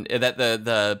 Again, that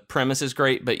the premise is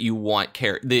great, but you want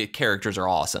the characters are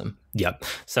awesome. Yep.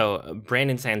 So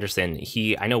Brandon Sanderson,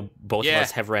 I know both of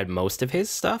us have read most of his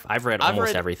stuff. I've read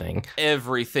almost everything.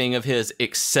 Everything of his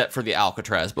except for the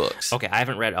Alcatraz books. Okay, I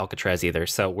haven't read Alcatraz either,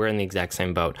 so we're in the exact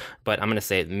same boat. But I'm going to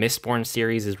say Mistborn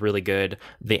series is really good.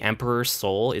 The Emperor's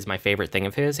Soul is my favorite thing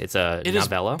of his. It's a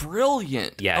novella. It is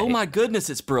brilliant. Yeah. Oh my goodness,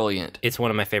 it's brilliant. It's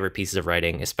one of my favorite pieces of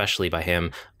writing, especially by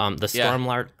him. The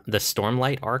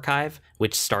Stormlight Archive,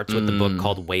 which starts with the book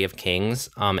called Way of Kings.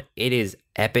 It is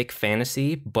epic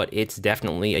fantasy, but it's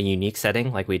definitely a unique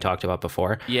setting like we talked about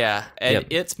before. Yeah, and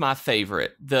it's my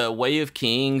favorite. The Way of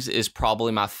Kings is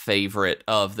probably my favorite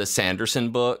of the Sanderson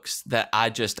books, that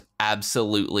I just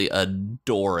absolutely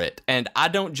adore it. And I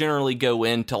don't generally go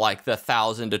into like the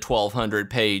 1,000 to 1,200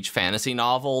 page fantasy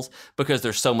novels because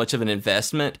there's so much of an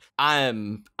investment. I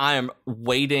am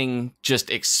waiting,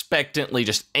 just expectantly,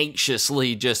 just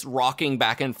anxiously, just rocking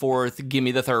back and forth. Give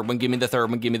me the third one, give me the third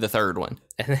one, give me the third one.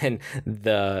 And then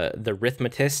the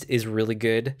Rhythmatist is really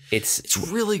good. It's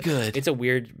really good. It's a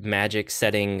weird magic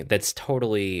setting that's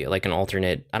totally like an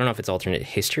alternate, I don't know if it's alternate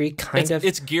history, kind of.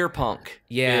 It's gear punk.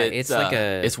 Yeah, it's like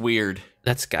it's weird.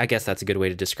 I guess that's a good way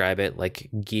to describe it, like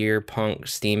gear punk,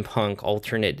 steampunk,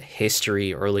 alternate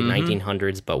history, early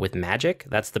 1900s, but with magic.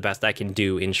 That's the best I can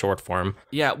do in short form.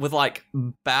 Yeah, with like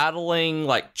battling,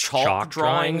 like chalk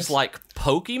drawings, like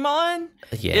Pokemon.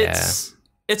 Yeah.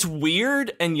 It's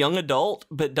weird and young adult,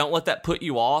 but don't let that put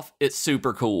you off. It's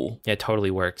super cool. Yeah, it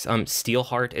totally works.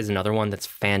 Steelheart is another one that's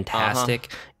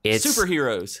fantastic. It's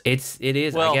superheroes. It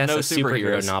is, well, I guess, no a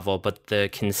superhero superheroes. novel, but the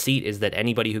conceit is that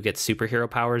anybody who gets superhero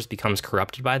powers becomes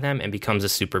corrupted by them and becomes a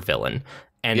supervillain.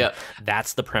 And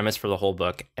that's the premise for the whole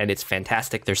book, and it's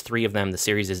fantastic. There's 3 of them. The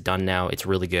series is done now. It's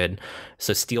really good.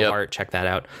 So Steelheart, check that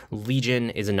out. Legion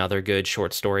is another good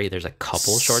short story. There's a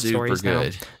couple short stories now.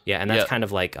 Yeah, and that's kind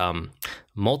of like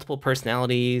multiple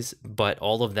personalities, but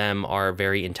all of them are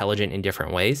very intelligent in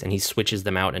different ways, and he switches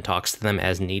them out and talks to them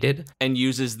as needed. And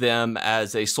uses them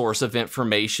as a source of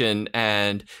information,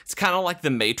 and it's kind of like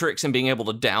the Matrix and being able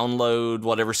to download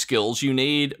whatever skills you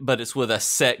need, but it's with a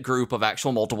set group of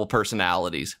actual multiple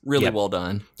personalities. Really well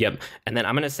done. Yep. And then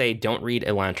I'm going to say don't read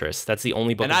Elantris. That's the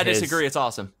only book of his. And I disagree. It's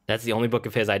awesome. That's the only book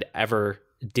of his I'd ever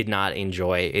did not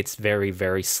enjoy. It's very,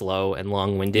 very slow and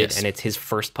long-winded, and it's his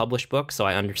first published book, so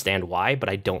I understand why, but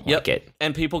I don't like it.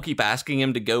 And people keep asking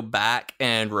him to go back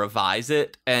and revise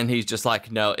it, and he's just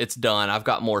like, no, it's done. I've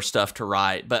got more stuff to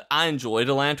write. But I enjoyed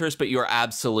Elantris, but you're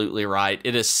absolutely right.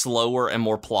 It is slower and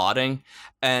more plodding.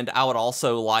 And I would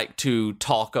also like to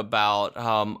talk about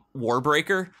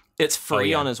Warbreaker. It's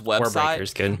free on his website.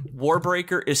 Warbreaker's good.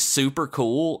 Warbreaker is super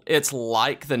cool. It's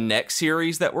like the next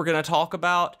series that we're going to talk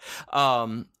about,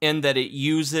 in that it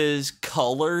uses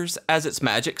colors as its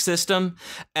magic system,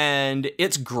 and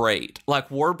it's great. Like,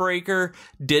 Warbreaker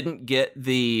didn't get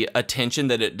the attention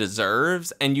that it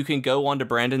deserves, and you can go onto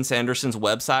Brandon Sanderson's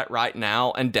website right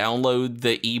now and download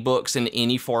the ebooks in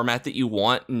any format that you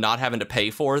want, not having to pay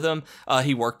for them.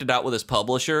 He worked it out with his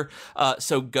publisher.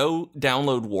 So go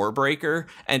download Warbreaker,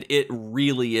 and it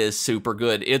really is super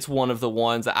good. It's one of the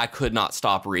ones that I could not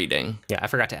stop reading. Yeah, I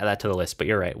forgot to add that to the list, but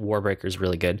you're right. Warbreaker is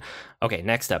really good. Okay,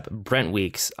 next up, Brent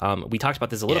Weeks. We talked about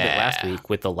this a little bit last week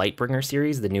with the Lightbringer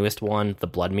series. The newest one, The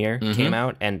Bloodmere, came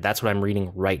out, and that's what I'm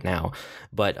reading right now.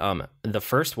 But the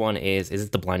first one is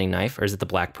it The Blinding Knife or is it The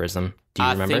Black Prism? Do you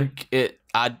remember?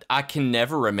 I can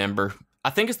never remember. I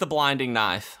think it's The Blinding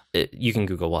Knife. You can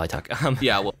Google while I talk.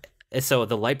 Well, so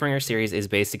the Lightbringer series is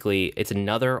basically, it's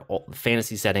another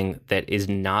fantasy setting that is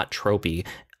not tropey.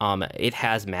 it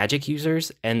has magic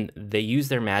users, and they use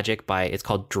their magic by, it's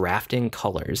called drafting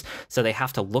colors. So they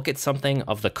have to look at something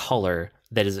of the color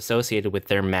that is associated with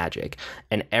their magic,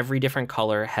 and every different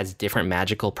color has different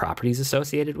magical properties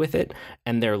associated with it,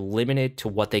 and they're limited to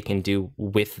what they can do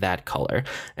with that color.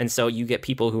 And so you get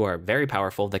people who are very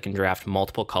powerful that can draft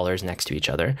multiple colors next to each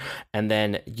other, and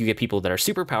then you get people that are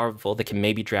super powerful that can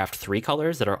maybe draft 3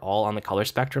 colors that are all on the color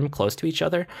spectrum close to each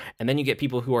other, and then you get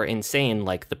people who are insane,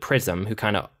 like the Prism, who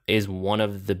kind of is one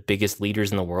of the biggest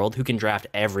leaders in the world, who can draft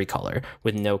every color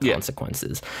with no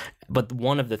consequences. But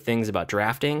one of the things about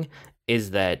drafting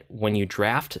is that when you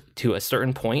draft to a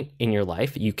certain point in your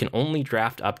life, you can only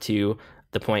draft up to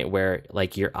the point where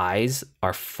like your eyes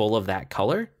are full of that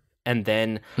color. And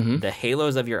then the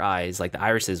halos of your eyes, like the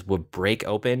irises, will break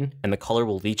open and the color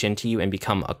will leach into you and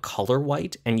become a color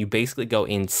white. And you basically go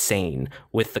insane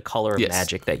with the color of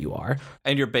magic that you are.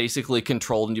 And you're basically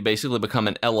controlled, and you basically become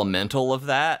an elemental of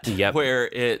that. Yep. Where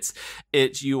it's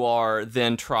you are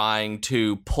then trying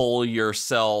to pull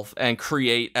yourself and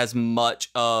create as much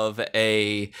of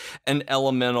an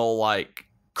elemental like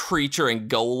creature and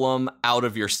golem out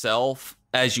of yourself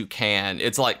as you can.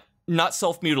 It's like not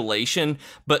self-mutilation,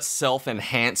 but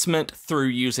self-enhancement through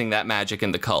using that magic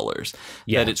and the colors.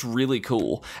 Yeah. That it's really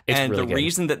cool. And really the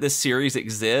reason that this series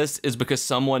exists is because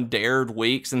someone dared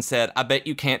Weeks and said, I bet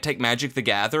you can't take Magic the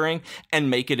Gathering and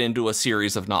make it into a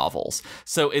series of novels.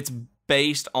 So it's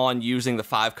based on using the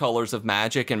 5 colors of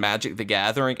magic and Magic the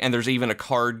Gathering, and there's even a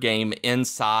card game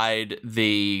inside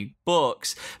the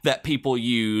books that people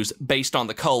use based on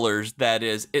the colors. That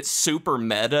is, it's super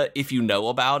meta if you know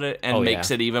about it, and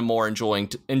makes it even more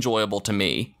enjoyable to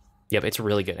me. Yep, it's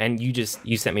really good. And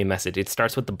you sent me a message. It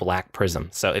starts with the Black Prism.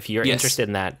 So if you're interested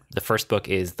in that, the first book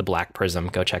is the Black Prism.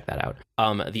 Go check that out.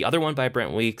 The other one by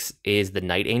Brent Weeks is the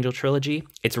Night Angel trilogy.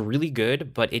 It's really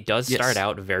good, but it does start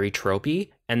out very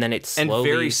tropey, and then it slowly...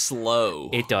 And very slow.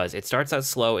 It does. It starts out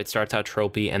slow, it starts out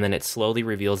tropey, and then it slowly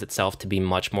reveals itself to be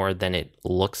much more than it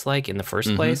looks like in the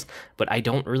first place. But I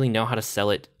don't really know how to sell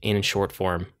it in short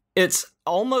form. It's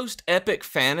almost epic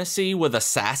fantasy with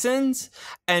assassins,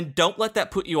 and don't let that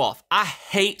put you off. I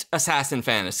hate assassin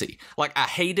fantasy. Like, I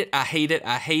hate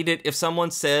it. If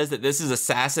someone says that this is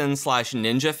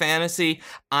assassin/ninja fantasy,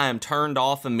 I am turned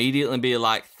off immediately and be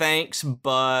like, thanks,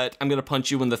 but I'm going to punch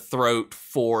you in the throat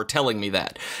for telling me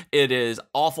that. It is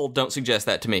awful. Don't suggest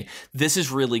that to me. This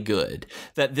is really good.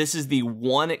 That this is the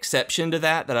one exception to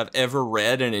that I've ever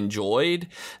read and enjoyed,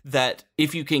 that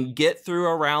if you can get through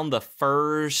around the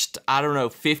first,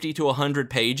 50 to 100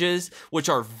 pages, which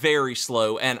are very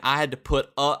slow, and I had to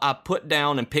I put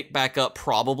down and pick back up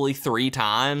probably 3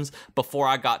 times before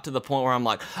I got to the point where I'm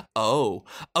like, oh,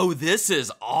 this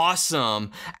is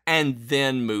awesome, and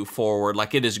then move forward.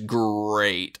 Like, it is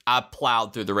great. I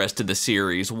plowed through the rest of the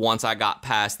series once I got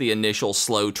past the initial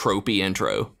slow tropey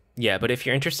intro. Yeah, but if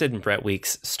you're interested in Brent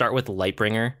Weeks, start with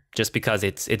Lightbringer, just because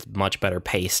it's much better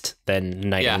paced than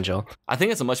Night Angel. I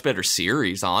think it's a much better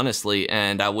series, honestly,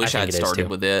 and I wish I had started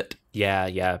with it.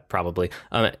 Yeah, probably.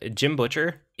 Jim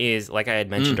Butcher is, like I had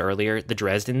mentioned earlier, the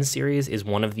Dresden series is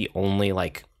one of the only,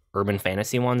 like, urban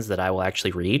fantasy ones that I will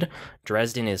actually read.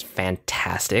 Dresden is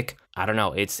fantastic. I don't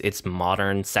know, it's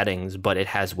modern settings, but it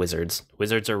has wizards.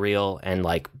 Wizards are real, and,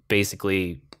 like,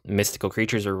 basically mystical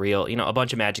creatures are real. A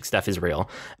bunch of magic stuff is real.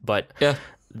 But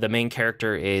the main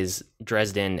character is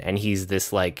Dresden, and he's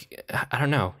this, like, I don't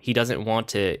know, he doesn't want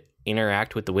to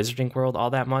interact with the wizarding world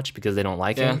all that much because they don't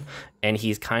like him. And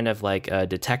he's kind of like a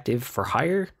detective for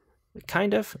hire,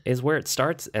 kind of, is where it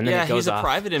starts. And then it goes he's a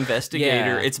private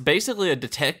investigator. It's basically a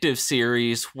detective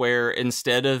series where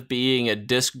instead of being a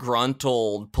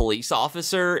disgruntled police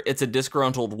officer, it's a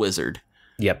disgruntled wizard.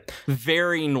 Yep.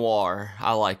 Very noir.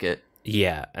 I like it.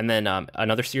 Yeah, and then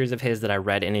another series of his that I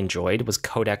read and enjoyed was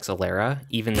Codex Alera,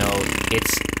 even though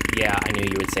it's, I knew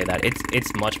you would say that.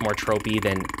 It's much more tropey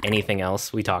than anything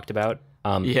else we talked about.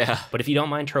 But if you don't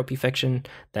mind tropey fiction,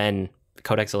 then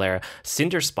Codex Alera.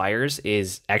 Cinder Spires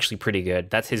is actually pretty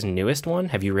good. That's his newest one.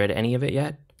 Have you read any of it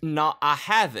yet? No, I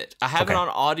have it. I have it on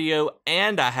audio,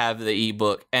 and I have the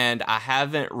ebook, and I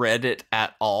haven't read it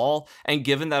at all. And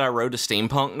given that I wrote a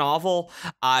steampunk novel,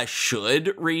 I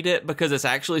should read it because it's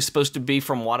actually supposed to be,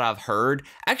 from what I've heard,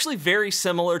 actually very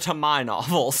similar to my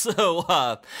novel. So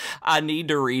I need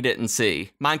to read it and see.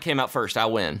 Mine came out first. I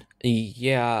win.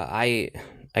 Yeah, I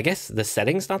guess the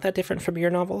setting's not that different from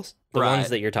your novels. The ones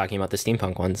that you're talking about, the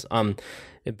steampunk ones.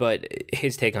 But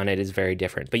his take on it is very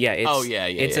different. But yeah,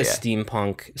 it's a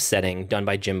steampunk setting done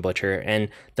by Jim Butcher. And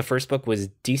the first book was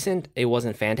decent. It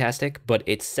wasn't fantastic, but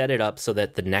it set it up so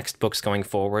that the next books going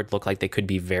forward look like they could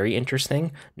be very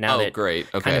interesting. Now that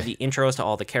great. kind of the intros to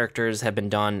all the characters have been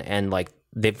done, and like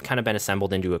they've kind of been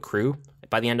assembled into a crew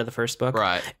by the end of the first book.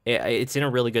 Right. It's in a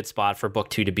really good spot for book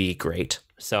 2 to be great.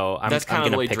 So that's kind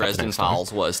of the way pick Dresden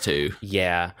Files was too.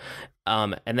 Yeah.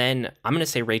 And then I'm going to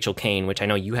say Rachel Kane, which I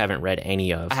know you haven't read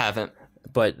any of. I haven't.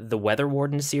 But the Weather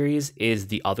Warden series is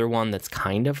the other one that's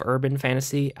kind of urban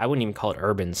fantasy. I wouldn't even call it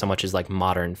urban so much as like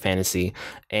modern fantasy.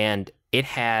 And it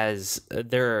has,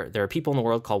 there are people in the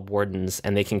world called wardens,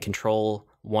 and they can control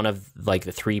one of like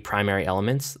the 3 primary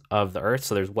elements of the earth.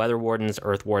 So there's weather wardens,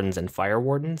 earth wardens, and fire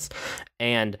wardens.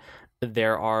 And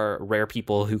there are rare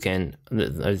people who can,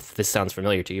 this sounds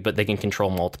familiar to you, but they can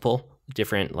control multiple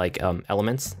different like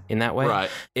elements in that way. Right.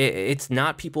 It's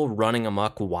not people running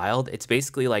amok wild. It's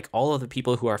basically like all of the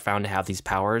people who are found to have these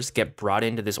powers get brought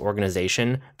into this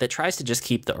organization that tries to just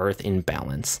keep the earth in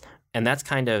balance. And that's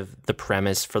kind of the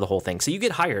premise for the whole thing. So you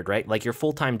get hired, right? Like your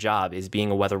full-time job is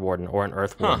being a weather warden or an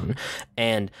earth warden.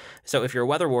 And so if you're a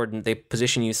weather warden, they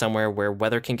position you somewhere where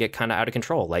weather can get kind of out of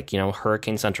control, like, you know,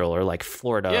 Hurricane Central or like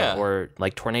Florida or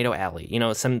like Tornado Alley, you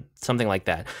know, something like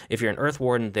that. If you're an earth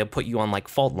warden, they'll put you on like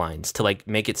fault lines to like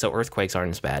make it so earthquakes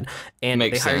aren't as bad. And they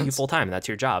hire you full-time. That's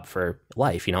your job for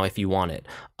life, you know, if you want it.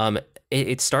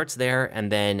 It starts there,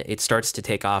 and then it starts to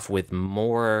take off with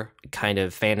more kind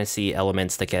of fantasy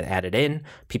elements that get added in,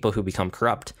 people who become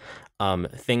corrupt,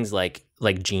 things like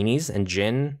genies and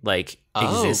jinn, like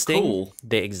existing. Cool.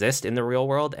 They exist in the real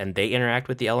world, and they interact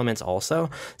with the elements also.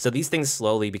 So these things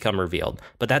slowly become revealed.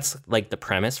 But that's like the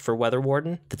premise for Weather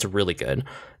Warden. That's really good.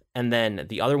 And then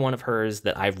the other one of hers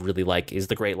that I really like is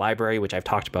The Great Library, which I've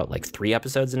talked about like 3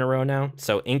 episodes in a row now.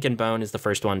 So Ink and Bone is the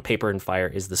first one. Paper and Fire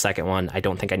is the second one. I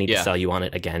don't think I need to sell you on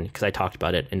it again because I talked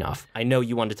about it enough. I know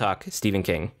you wanted to talk Stephen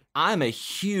King. I'm a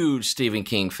huge Stephen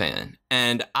King fan,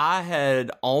 and I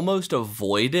had almost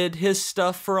avoided his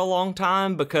stuff for a long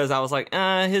time because I was like,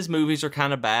 his movies are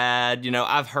kind of bad. You know,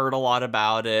 I've heard a lot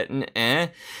about it,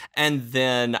 and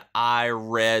then I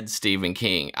read Stephen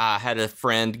King. I had a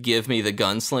friend give me The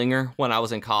Gunslinger when I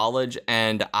was in college,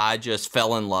 and I just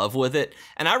fell in love with it.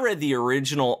 And I read the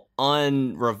original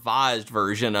unrevised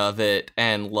version of it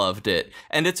and loved it.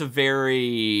 And it's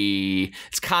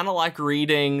kind of like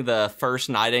reading the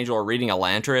first Night Angel or reading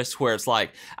Elantris, where it's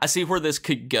like, I see where this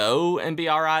could go and be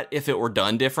all right if it were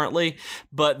done differently.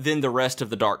 But then the rest of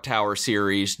the Dark Tower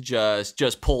series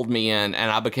just pulled me in,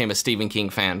 and I became a Stephen King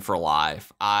fan for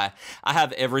life. I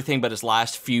have everything but his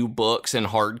last few books in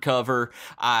hardcover.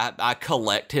 I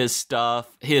collect his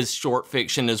stuff. His short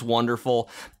fiction is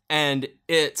wonderful. And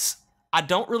I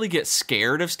don't really get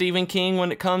scared of Stephen King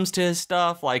when it comes to his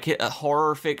stuff. Like,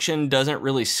 horror fiction doesn't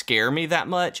really scare me that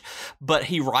much, but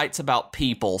he writes about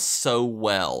people so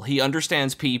well. He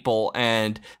understands people,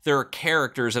 and there are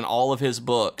characters in all of his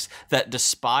books that,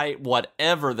 despite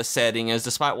whatever the setting is,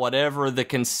 despite whatever the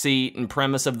conceit and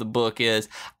premise of the book is,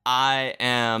 I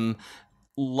am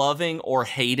loving or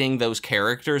hating those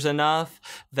characters enough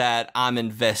that I'm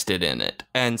invested in it.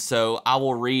 And so I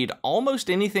will read almost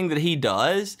anything that he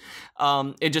does.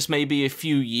 It just may be a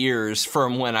few years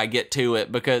from when I get to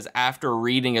it, because after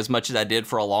reading as much as I did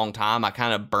for a long time, I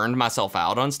kind of burned myself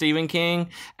out on Stephen King.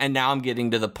 And now I'm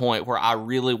getting to the point where I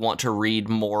really want to read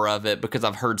more of it because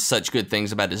I've heard such good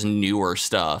things about his newer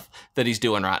stuff that he's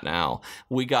doing right now.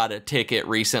 We got a ticket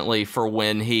recently for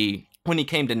when he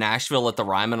came to Nashville at the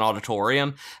Ryman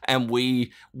Auditorium, and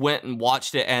we went and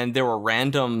watched it, and there were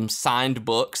random signed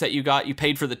books that you got. You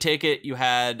paid for the ticket, you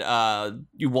had,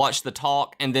 you watched the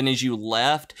talk, and then as you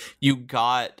left, you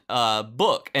got a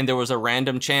book, and there was a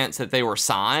random chance that they were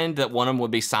signed, that one of them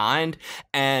would be signed,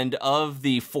 and of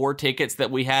the 4 tickets that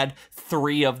we had,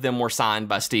 3 of them were signed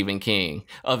by Stephen King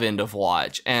of End of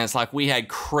Watch, and it's like we had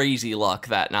crazy luck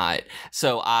that night.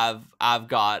 So I've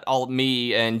got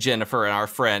me and Jennifer and our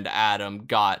friend Adam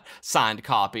got signed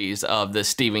copies of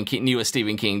the newest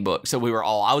Stephen King book. So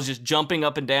I was just jumping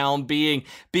up and down, being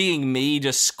me,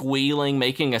 just squealing,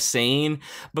 making a scene,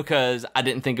 because I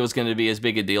didn't think it was going to be as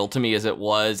big a deal to me as it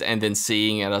was. And then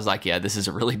seeing it, I was like, yeah, this is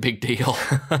a really big deal.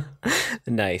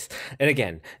 Nice. And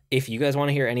again, if you guys want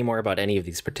to hear any more about any of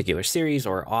these particular series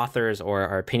or authors or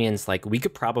our opinions, like, we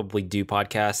could probably do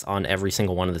podcasts on every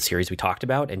single one of the series we talked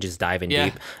about and just dive in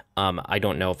deep. I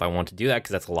don't know if I want to do that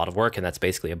because that's a lot of work, and that's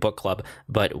basically a book club,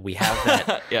 but we have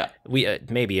that. We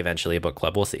maybe eventually a book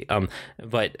club, we'll see.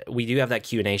 But we do have that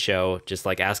Q&A show, just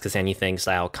like Ask Us Anything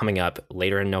style, coming up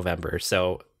later in November.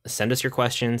 So send us your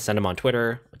questions, send them on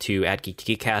Twitter to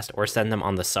 @GeekToGeekcast, or send them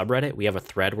on the subreddit. We have a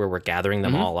thread where we're gathering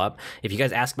them all up. If you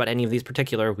guys ask about any of these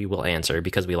particular, we will answer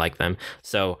because we like them.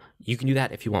 So you can do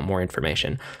that if you want more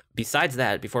information. Besides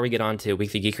that, before we get on to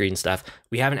Weekly Geek Read and stuff,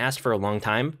 we haven't asked for a long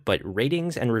time, but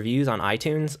ratings and reviews on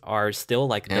iTunes are still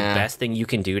like the best thing you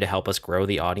can do to help us grow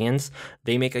the audience.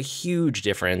 They make a huge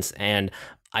difference, and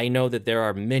I know that there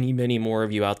are many, many more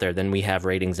of you out there than we have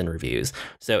ratings and reviews.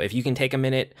 So if you can take a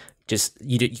minute,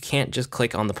 you can't just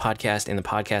click on the podcast in the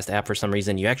podcast app for some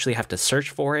reason. You actually have to search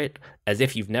for it as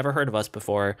if you've never heard of us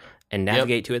before and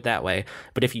navigate to it that way.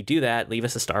 But if you do that, leave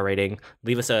us a star rating,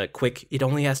 leave us a quick, it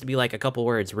only has to be like a couple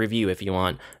words, review if you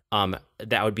want.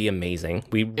 That would be amazing.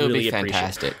 We really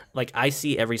appreciate it. Like, I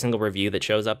see every single review that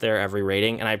shows up there, every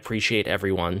rating, and I appreciate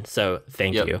everyone. So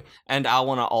thank you. And I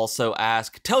want to also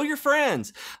ask, tell your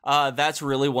friends. That's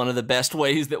really one of the best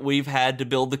ways that we've had to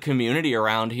build the community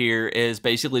around here, is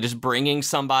basically just bringing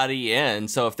somebody in.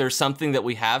 So if there's something that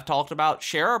we have talked about,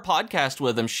 share our podcast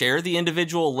with them. Share the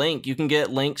individual link. You can get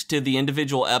links to the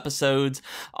individual episodes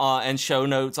and show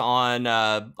notes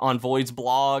on Void's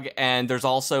blog, and there's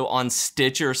also on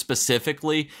Stitcher specifically,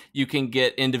 you can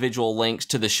get individual links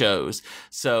to the shows.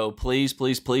 So please,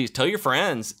 please, please tell your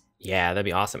friends. Yeah, that'd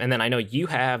be awesome. And then I know you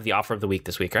have the offer of the week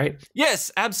this week, right?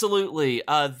 Yes, absolutely.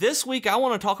 This week, I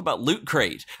want to talk about Loot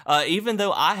Crate. Even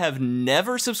though I have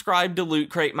never subscribed to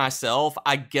Loot Crate myself,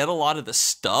 I get a lot of the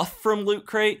stuff from Loot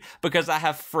Crate because I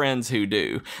have friends who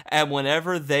do. And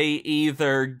whenever they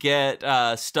either get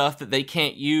stuff that they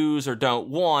can't use or don't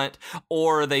want,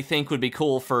 or they think would be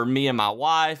cool for me and my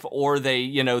wife, or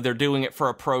they're doing it for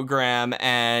a program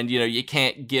and, you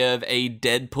can't give a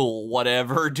Deadpool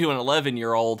whatever to an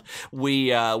 11-year-old,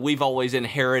 we've always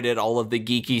inherited all of the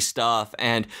geeky stuff,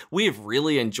 and we have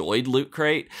really enjoyed Loot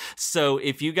Crate. So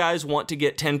if you guys want to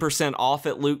get 10% off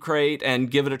at Loot Crate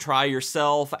and give it a try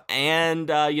yourself, and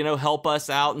help us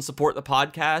out and support the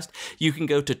podcast, you can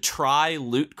go to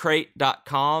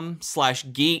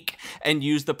trylootcrate.com/geek and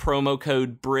use the promo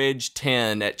code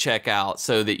BRIDGE10 at checkout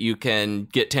so that you can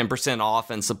get 10% off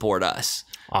and support us.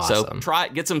 Awesome. So try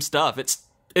it, get some stuff. It's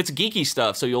geeky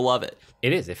stuff, so you'll love it.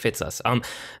 It is. It fits us.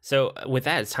 So with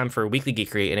that, it's time for Weekly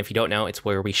Geek Read. And if you don't know, it's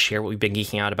where we share what we've been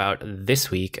geeking out about this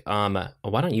week. Why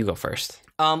don't you go first?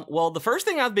 Well, the first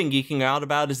thing I've been geeking out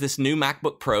about is this new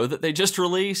MacBook Pro that they just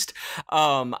released.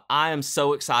 I am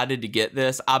so excited to get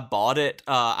this. I bought it.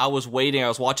 I was waiting. I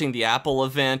was watching the Apple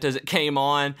event as it came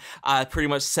on. I pretty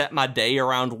much set my day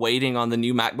around waiting on the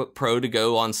new MacBook Pro to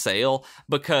go on sale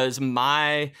because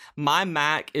my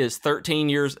Mac is 13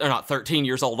 years, or not 13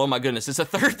 years old. Oh my goodness. It's a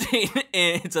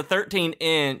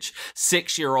 13-inch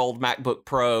 6-year-old MacBook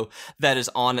Pro that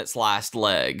is on its last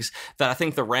legs. That I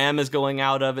think the RAM is going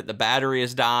out of it. The battery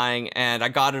is dying, and I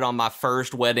got it on my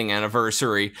first wedding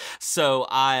anniversary. So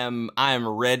I am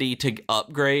ready to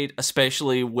upgrade,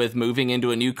 especially with moving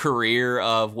into a new career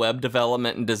of web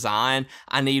development and design.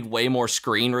 I need way more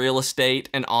screen real estate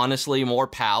and honestly more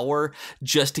power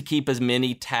just to keep as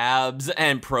many tabs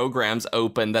and programs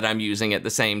open that I'm using at the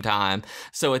same time.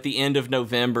 So at the end of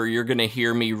November, you're going to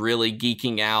hear me really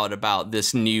geeking out about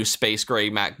this new space gray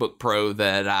MacBook Pro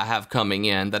that I have coming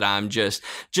in that I'm just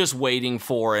waiting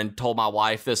for, and told my wife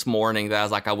this morning that I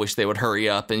was like, I wish they would hurry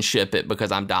up and ship it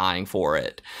because I'm dying for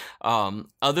it.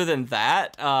 Other than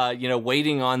that,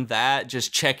 waiting on that,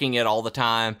 just checking it all the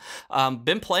time.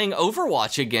 Been playing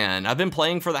Overwatch again. I've been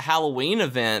playing for the Halloween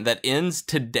event that ends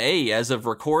today as of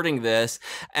recording this,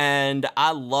 and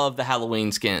I love the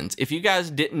Halloween skins. If you guys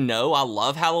didn't know, I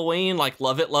love Halloween, like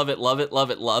love it, love it, love it,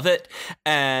 love it, love it.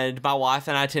 And my wife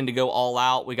and I tend to go all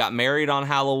out. We got married on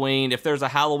Halloween. If there's a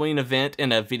Halloween event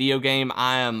in a video game,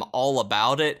 I am all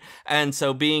about it. And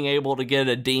so being able to get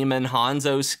a demon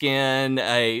Hanzo skin,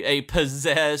 a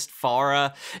possessed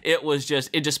Farah,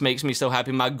 it just makes me so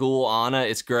happy. My ghoul Ana,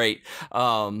 it's great.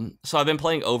 So I've been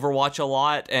playing Overwatch a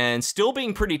lot and still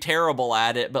being pretty terrible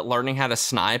at it, but learning how to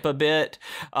snipe a bit.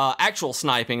 Actual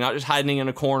sniping, not just hiding in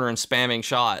a corner and spamming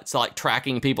shots, like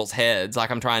tracking people's heads.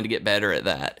 Like, I'm trying to get better at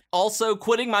that. Also,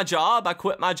 quitting my job. I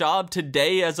quit my job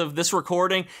today. As of this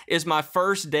recording, is my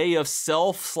first day of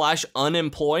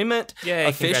self/unemployment. Yay,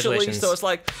 officially. So it's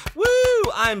like, woo!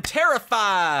 I'm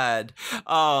terrified.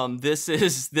 This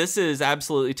is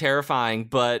absolutely terrifying,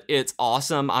 but it's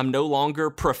awesome. I'm no longer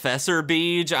Professor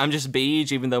Beej. I'm just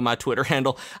Beej, even though my Twitter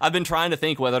handle, I've been trying to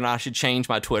think whether or not I should change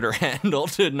my Twitter handle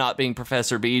to not being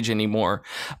Professor Beej anymore.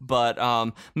 But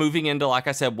moving into, like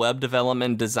I said, web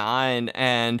development design.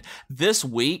 And this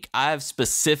week, I've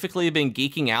specifically been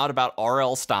geeking out about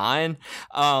R.L. Stine,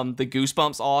 the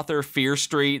Goosebumps author, Fear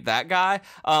Street, that guy,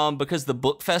 because the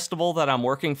book festival that I'm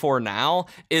working for now now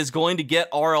is going to get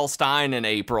R.L. Stine in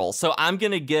April. So I'm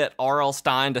going to get R.L.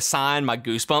 Stine to sign my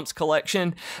Goosebumps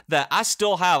collection. That I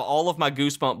still have all of my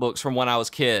Goosebump books from when I was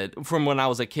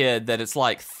a kid, that it's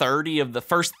like 30 of the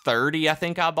first 30 I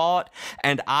think I bought.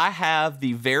 And I have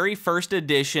the very first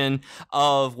edition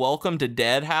of Welcome to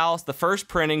Dead House, the first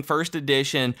printing, first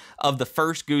edition of the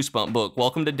first Goosebump book,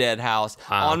 Welcome to Dead House,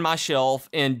 on my shelf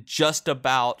in just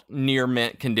about near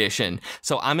mint condition.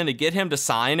 So I'm going to get him to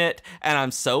sign it, and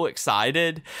I'm so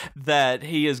excited that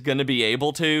he is going to be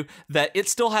able to, that it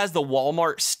still has the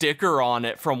Walmart sticker on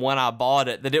it from when I bought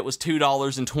it, that it was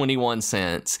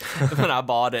 $2.21 when I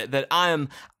bought it, that I am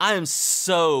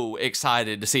so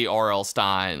excited to see R.L.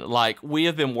 Stine. Like, we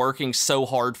have been working so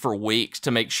hard for weeks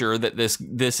to make sure that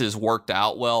this is worked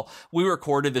out well. We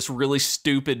recorded this really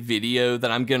stupid video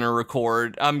that I'm going to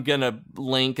record. I'm going to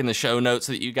link in the show notes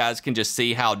so that you guys can just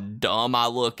see how dumb I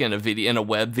look in a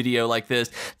web video like this,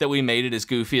 that we made it as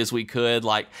goofy as we could.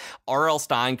 Like, R.L.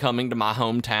 Stine coming to my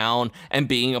hometown and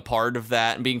being a part of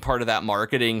that and being part of that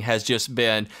marketing has just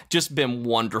been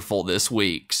wonderful this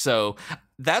week. So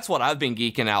that's what I've been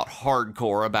geeking out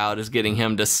hardcore about, is getting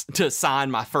him to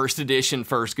sign my first edition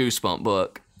first Goosebump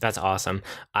book. That's awesome.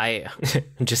 I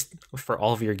just, for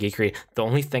all of your geekery, the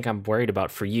only thing I'm worried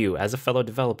about for you as a fellow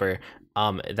developer,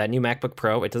 that new MacBook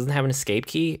Pro, it doesn't have an escape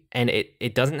key, and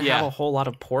it doesn't have a whole lot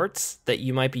of ports that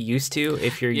you might be used to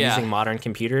if you're using modern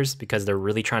computers, because they're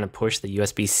really trying to push the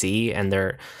USB-C and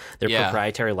their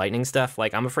proprietary Lightning stuff.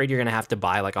 Like, I'm afraid you're going to have to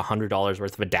buy like $100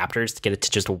 worth of adapters to get it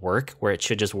to just work, where it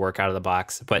should just work out of the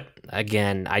box. But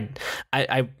again, I'm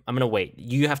going to wait.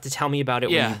 You have to tell me about it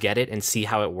when you get it and see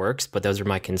how it works, but those are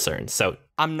my concerns. So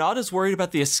I'm not as worried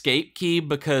about the escape key,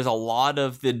 because a lot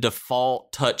of the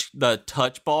default touch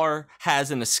bar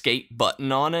has an escape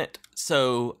button on it.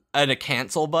 So, and a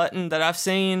cancel button that I've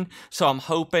seen. So I'm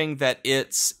hoping that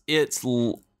it's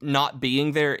not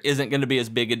being there isn't going to be as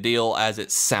big a deal as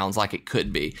it sounds like it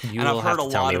could be. And I've heard a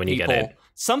lot of people.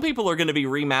 Some people are going to be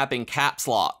remapping caps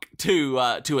lock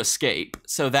to escape.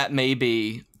 So that may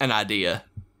be an idea.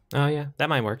 Oh, yeah, that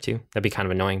might work too. That'd be kind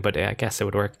of annoying, but I guess it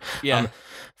would work. Yeah.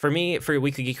 For me, for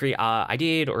Weekly Geekery, I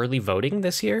did early voting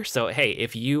this year. So, hey,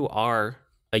 if you are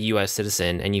a U.S.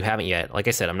 citizen and you haven't yet, like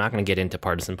I said, I'm not going to get into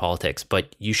partisan politics,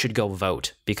 but you should go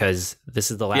vote, because this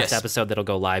is the last episode that'll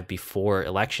go live before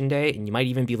Election Day. And you might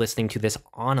even be listening to this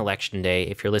on Election Day.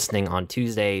 If you're listening on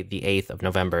Tuesday, the 8th of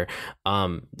November,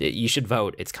 you should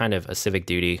vote. It's kind of a civic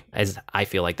duty, as I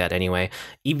feel like that anyway.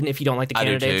 Even if you don't like the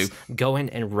candidates, go in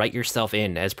and write yourself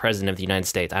in as president of the United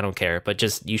States. I don't care, but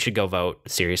just, you should go vote,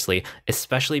 seriously,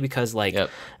 especially because I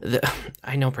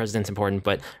know president's important,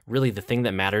 but really the thing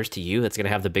that matters to you that's going to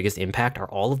have the biggest impact are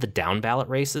all of the down ballot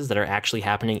races that are actually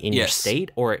happening in your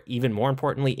state, or even more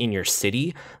importantly in your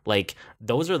city. Like,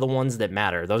 those are the ones that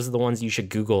matter. Those are the ones you should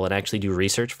Google and actually do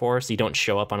research for, so you don't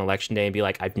show up on Election Day and be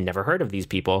like, I've never heard of these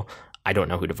people, I don't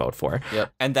know who to vote for.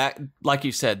 Yep. And that, like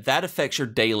you said, that affects your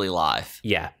daily life.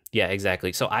 Yeah,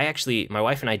 exactly. So my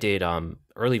wife and I did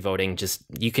early voting. Just,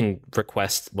 you can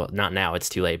request, well, not now, it's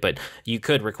too late, but you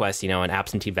could request, an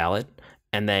absentee ballot.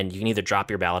 And then you can either drop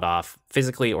your ballot off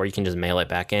physically, or you can just mail it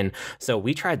back in. So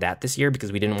we tried that this year because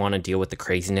we didn't want to deal with the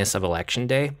craziness of Election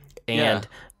Day. And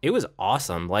it was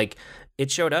awesome. Like,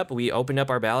 it showed up, we opened up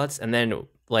our ballots, and then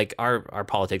like our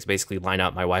politics basically line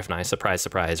up. My wife and I,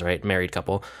 surprise, right? Married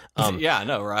couple. Yeah, I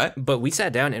know, right? But we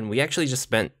sat down and we actually just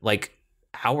spent like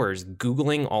hours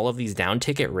Googling all of these down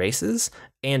ticket races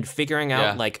and figuring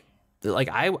out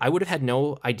I would have had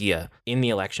no idea in the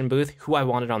election booth who I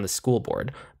wanted on the school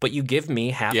board, but you give me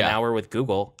half an hour with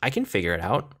Google, I can figure it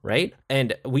out, right?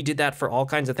 And we did that for all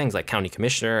kinds of things, like county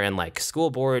commissioner and like school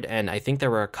board, and I think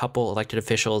there were a couple elected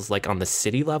officials like on the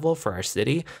city level for our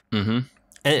city. Mm-hmm.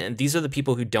 And these are the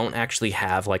people who don't actually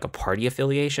have like a party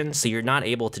affiliation, so you're not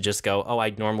able to just go, oh, I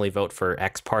normally vote for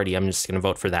X party, I'm just going to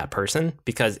vote for that person,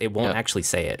 because it won't actually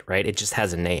say it, right? It just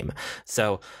has a name.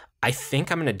 So I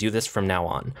think I'm going to do this from now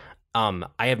on.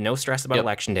 I have no stress about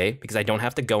Election Day, because I don't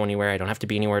have to go anywhere. I don't have to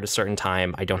be anywhere at a certain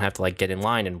time. I don't have to like get in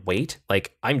line and wait.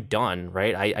 Like, I'm done,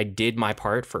 right? I did my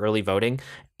part for early voting,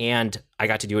 and I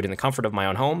got to do it in the comfort of my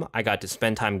own home. I got to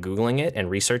spend time Googling it and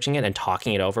researching it and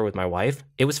talking it over with my wife.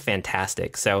 It was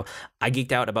fantastic. So I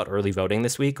geeked out about early voting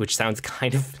this week, which sounds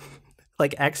kind of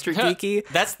like extra geeky.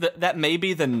 That may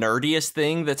be the nerdiest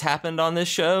thing that's happened on this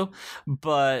show,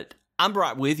 but I'm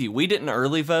right with you. We didn't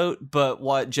early vote, but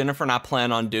what Jennifer and I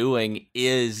plan on doing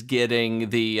is getting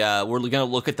we're going to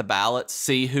look at the ballots,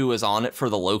 see who is on it for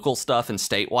the local stuff and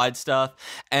statewide stuff,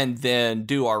 and then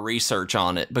do our research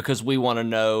on it, because we want to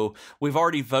know. We've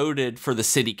already voted for the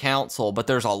city council, but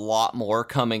there's a lot more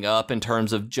coming up in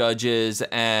terms of judges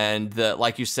and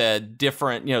like you said,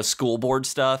 different, school board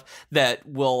stuff that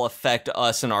will affect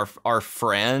us and our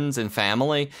friends and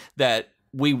family that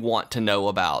we want to know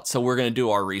about. So we're going to do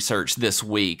our research this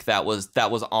week. That was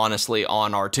honestly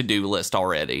on our to-do list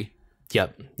already.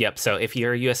 Yep. So if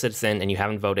you're a U.S. citizen and you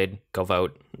haven't voted, go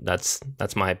vote. That's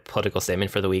my political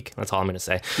statement for the week. That's all I'm going to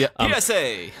say. Yep.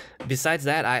 USA. Besides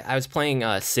that, I was playing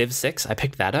Civ 6. I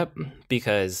picked that up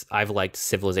because I've liked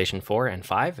Civilization 4 and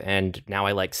 5, and now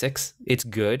I like 6. It's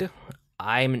good.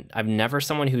 I'm never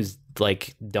someone who's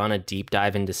like done a deep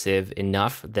dive into Civ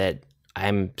enough that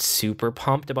I'm super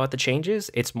pumped about the changes.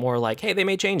 It's more like, hey, they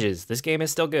made changes. This game is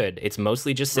still good. It's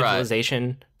mostly just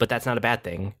Civilization, but that's not a bad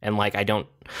thing. And like, I don't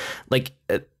like,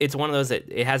 it's one of those that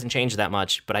it hasn't changed that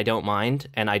much, but I don't mind,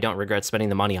 and I don't regret spending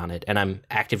the money on it. And I'm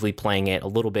actively playing it a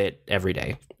little bit every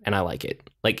day, and I like it.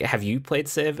 Like, have you played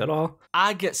Civ at all?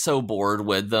 I get so bored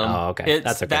with them. Oh, okay.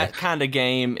 That's okay. That kind of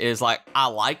game is like, I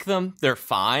like them. They're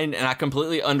fine. And I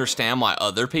completely understand why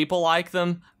other people like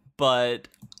them. But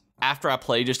after I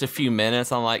play just a few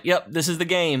minutes, I'm like, yep, this is the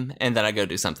game. And then I go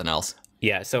do something else.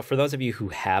 Yeah, so for those of you who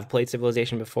have played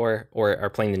Civilization before or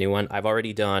are playing the new one, I've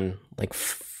already done like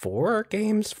four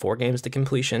games to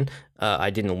completion. I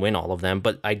didn't win all of them,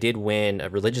 but I did win a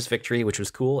religious victory, which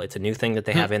was cool. It's a new thing that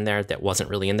they have in there that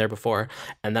wasn't really in there before.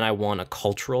 And then I won a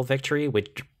cultural victory,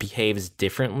 which behaves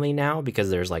differently now because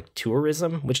there's like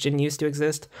tourism, which didn't used to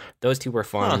exist. Those two were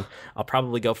fun. I'll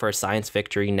probably go for a science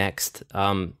victory next.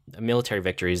 A military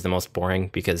victory is the most boring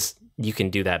because you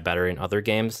can do that better in other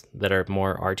games that are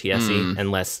more RTS-y and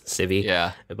less Civ-y.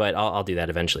 Yeah. But I'll do that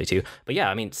eventually too. But yeah,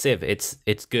 I mean, Civ, it's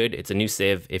good. It's a new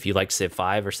Civ. If you like Civ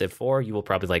 5 or Civ 4, you will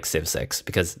probably like Civ 6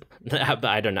 because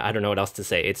I don't know what else to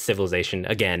say. It's Civilization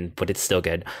again, but it's still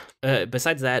good.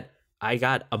 Besides that, I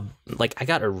got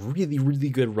a really, really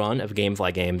good run of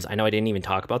Gamefly games. I know I didn't even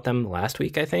talk about them last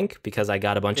week, I think, because I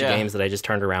got a bunch of games that I just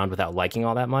turned around without liking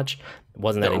all that much.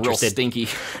 Wasn't that interested. Real stinky.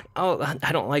 Oh,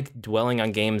 I don't like dwelling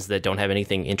on games that don't have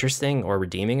anything interesting or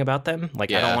redeeming about them.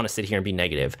 Like, I don't want to sit here and be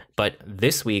negative. But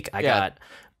this week, I got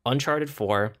Uncharted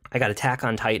 4, I got Attack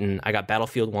on Titan, I got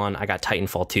Battlefield 1, I got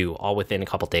Titanfall 2, all within a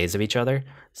couple days of each other.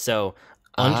 So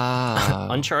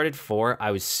Uncharted 4, I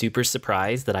was super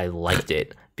surprised that I liked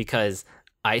it because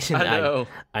I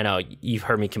know you've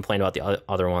heard me complain about the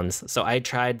other ones. So I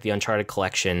tried the Uncharted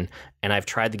collection, and I've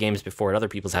tried the games before at other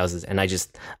people's houses, and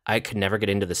I could never get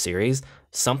into the series.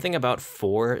 Something about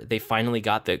 4, they finally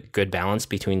got the good balance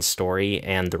between story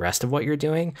and the rest of what you're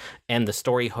doing, and the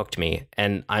story hooked me,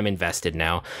 and I'm invested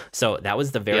now. So that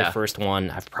was the very first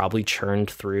one. I've probably churned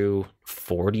through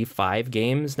 45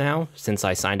 games now since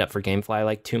I signed up for Gamefly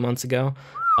like 2 months ago,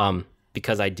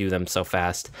 because I do them so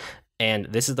fast. And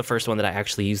this is the first one that I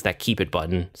actually used that keep it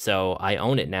button. So I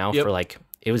own it now for like,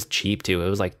 it was cheap too. It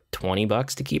was like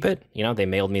 $20 to keep it. You know, they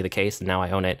mailed me the case and now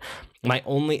I own it. My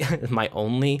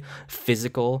only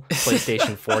physical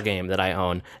PlayStation 4 game that I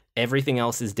own. Everything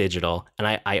else is digital. And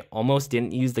I almost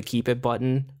didn't use the keep it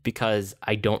button because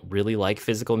I don't really like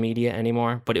physical media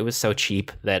anymore. But it was so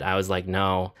cheap that I was like,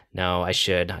 no, I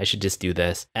should just do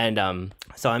this. And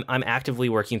so I'm actively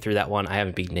working through that one. I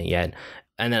haven't beaten it yet.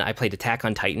 And then I played Attack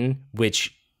on Titan,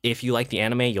 which if you like the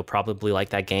anime, you'll probably like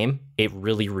that game. It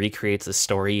really recreates the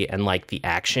story and like the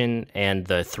action and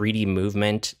the 3D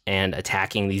movement and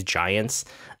attacking these giants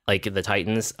like the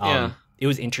Titans. It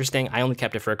was interesting. I only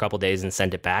kept it for a couple days and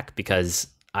sent it back because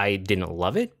I didn't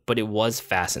love it, but it was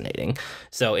fascinating.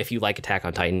 So if you like Attack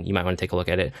on Titan, you might want to take a look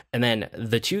at it. And then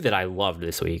the two that I loved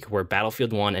this week were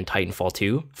Battlefield 1 and Titanfall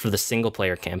 2 for the single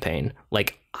player campaign.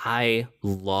 Like, I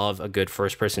love a good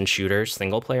first-person shooter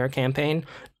single-player campaign,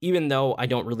 even though I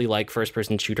don't really like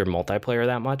first-person shooter multiplayer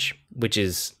that much, which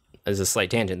is a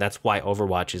slight tangent. That's why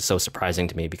Overwatch is so surprising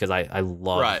to me, because I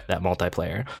love that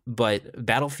multiplayer. But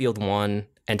Battlefield 1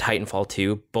 and Titanfall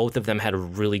 2, both of them had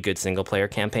really good single-player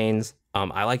campaigns.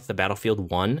 I like the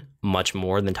Battlefield 1 much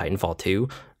more than Titanfall 2,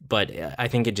 but I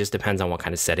think it just depends on what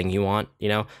kind of setting you want. You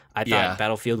know, I thought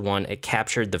Battlefield 1, it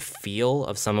captured the feel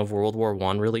of some of World War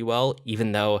I really well,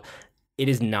 even though it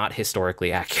is not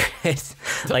historically accurate.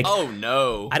 Like, oh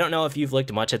no, I don't know if you've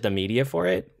looked much at the media for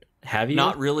it, Have you?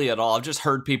 Not really at all. I've just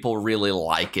heard people really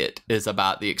like it is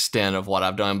about the extent of what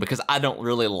I've done, because I don't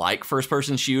really like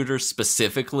first-person shooters,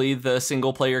 specifically the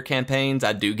single-player campaigns.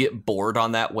 I do get bored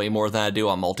on that way more than I do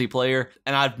on multiplayer,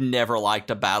 and I've never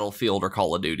liked a Battlefield or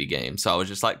Call of Duty game. So I was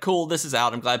just like, cool, this is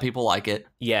out. I'm glad people like it.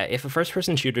 Yeah, if a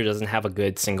first-person shooter doesn't have a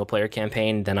good single-player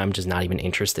campaign, then I'm just not even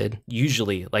interested.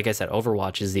 Usually, like I said,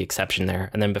 Overwatch is the exception there,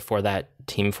 and then before that,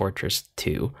 Team Fortress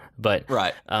 2. But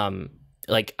right.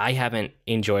 Like, I haven't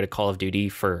enjoyed a Call of Duty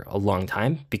for a long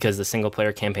time because the single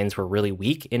player campaigns were really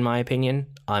weak, in my opinion.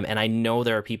 And I know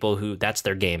there are people who that's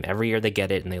their game. Every year they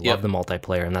get it and they love the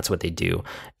multiplayer, and that's what they do.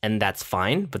 And that's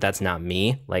fine, but that's not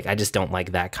me. Like, I just don't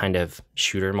like that kind of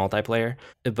shooter multiplayer.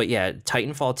 But yeah,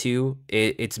 Titanfall 2,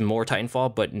 it's more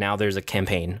Titanfall, but now there's a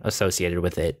campaign associated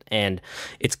with it. And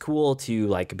it's cool to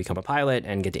like become a pilot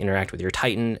and get to interact with your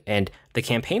Titan. And the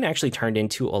campaign actually turned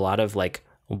into a lot of like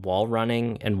wall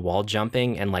running and wall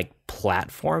jumping and like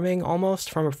platforming almost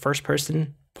from a first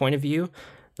person point of view.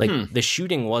 Like the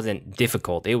shooting wasn't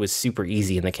difficult. It was super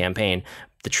easy in the campaign.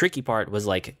 The tricky part was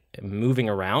like moving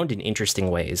around in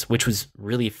interesting ways, which was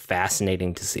really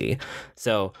fascinating to see.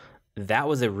 So that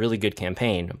was a really good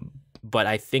campaign. But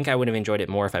I think I would have enjoyed it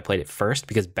more if I played it first,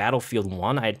 because Battlefield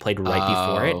 1 I had played right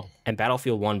before it, and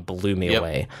Battlefield 1 blew me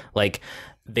away. Like,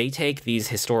 they take these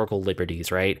historical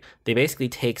liberties, right? They basically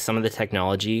take some of the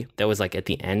technology that was like at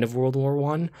the end of World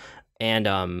War I,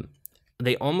 and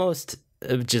they almost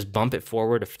just bump it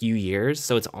forward a few years.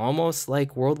 So it's almost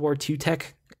like World War II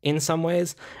tech in some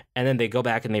ways. And then they go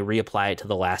back and they reapply it to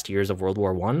the last years of World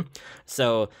War I.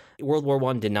 So World War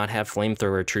I did not have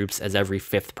flamethrower troops as every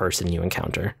fifth person you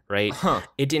encounter, right?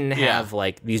 It didn't have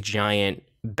like these giant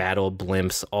battle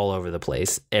blimps all over the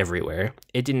place everywhere.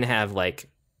 It didn't have like,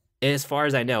 as far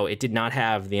as I know, it did not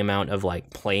have the amount of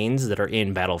like planes that are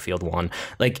in Battlefield 1.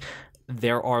 Like,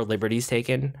 there are liberties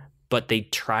taken, but they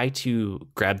try to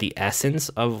grab the essence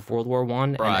of World War I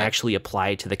and actually apply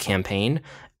it to the campaign.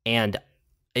 And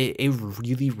it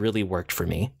really, really worked for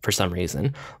me for some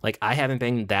reason. Like, I haven't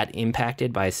been that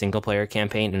impacted by a single player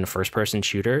campaign in a first person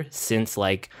shooter since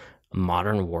like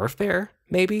Modern Warfare,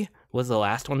 maybe, was the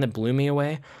last one that blew me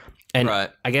away. And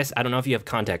I guess, I don't know if you have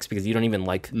context because you don't even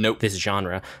like this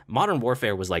genre. Modern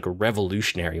Warfare was like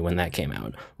revolutionary when that came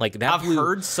out. Like, that I've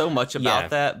heard so much about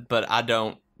that, but I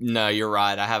don't. No, you're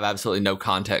right. I have absolutely no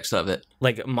context of it.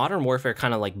 Like, Modern Warfare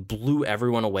kind of like blew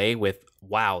everyone away with,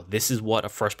 wow, this is what a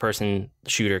first person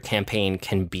shooter campaign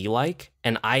can be like.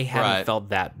 And I haven't felt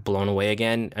that blown away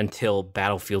again until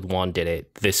Battlefield 1 did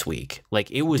it this week.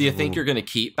 Like, it was. Do you think you're going to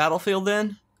keep Battlefield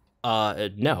then?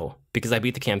 No, because I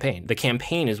beat the campaign. The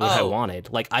campaign is what I wanted.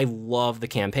 Like, I love the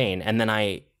campaign. And then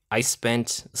I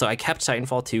kept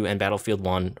Titanfall 2 and Battlefield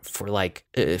 1 for like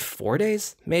 4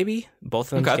 days, maybe,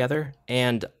 both of them together.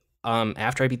 And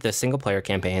after I beat the single player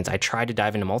campaigns, I tried to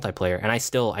dive into multiplayer, and I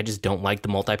just don't like the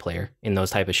multiplayer in those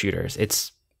type of shooters.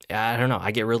 I don't know.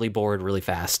 I get really bored really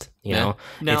fast, you know?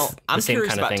 Now, I'm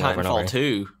curious about Titanfall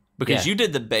 2, because you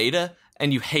did the beta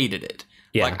and you hated it.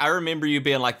 Yeah. Like, I remember you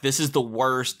being like, this is the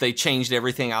worst. They changed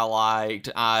everything I liked.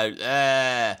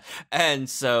 And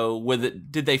so with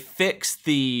it, did they fix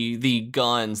the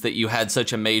guns that you had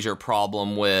such a major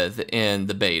problem with in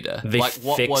the beta? What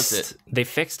was it? They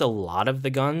fixed a lot of the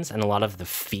guns and a lot of the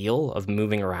feel of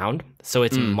moving around. So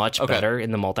it's much better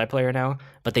in the multiplayer now.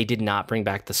 But they did not bring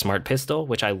back the smart pistol,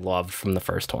 which I loved from the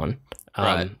first one.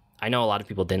 I know a lot of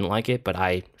people didn't like it, but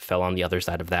I fell on the other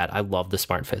side of that. I love the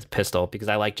smart pistol because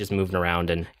I like just moving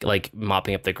around and like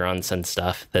mopping up the grunts and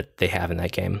stuff that they have in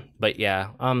that game. But yeah,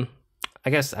 I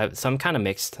guess I'm kind of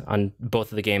mixed on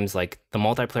both of the games. Like, the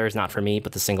multiplayer is not for me,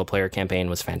 but the single player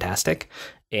campaign was fantastic.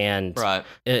 And I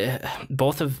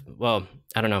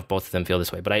don't know if both of them feel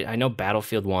this way, but I know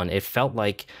Battlefield 1, it felt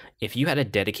like if you had a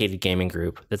dedicated gaming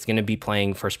group that's going to be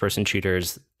playing first-person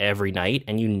shooters every night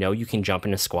and you can jump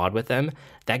in a squad with them,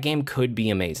 that game could be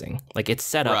amazing. Like, it's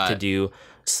set up to do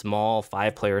small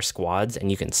 5-player squads, and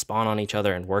you can spawn on each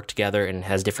other and work together, and it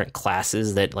has different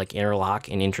classes that like interlock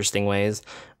in interesting ways.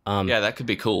 That could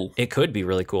be cool. It could be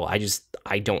really cool.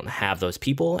 I don't have those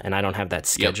people, and I don't have that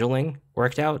scheduling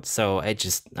worked out. So I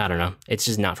don't know. It's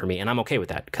just not for me. And I'm okay with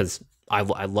that because I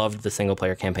loved the single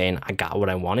player campaign. I got what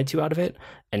I wanted to out of it,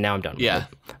 and now I'm done with it.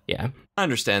 Yeah. I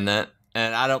understand that.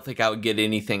 And I don't think I would get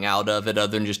anything out of it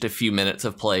other than just a few minutes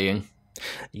of playing.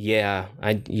 Yeah,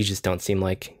 you just don't seem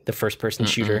like the first person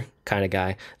shooter kind of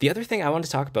guy. The other thing I want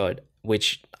to talk about,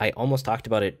 which I almost talked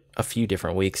about it a few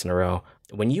different weeks in a row,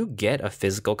 when you get a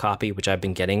physical copy, which I've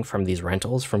been getting from these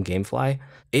rentals from Gamefly,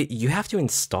 you have to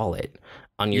install it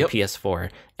on your PS4,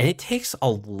 and it takes a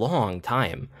long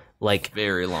time. Like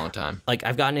very long time. Like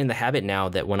I've gotten in the habit now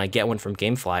that when I get one from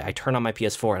GameFly, I turn on my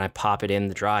PS4 and I pop it in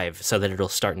the drive so that it'll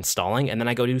start installing, and then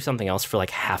I go do something else for like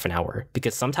half an hour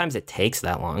because sometimes it takes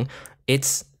that long.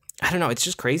 I don't know, it's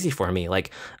just crazy for me.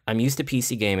 Like I'm used to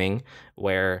PC gaming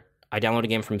where I download a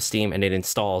game from Steam and it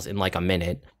installs in like a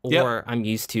minute, or I'm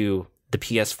used to the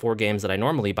PS4 games that I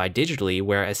normally buy digitally,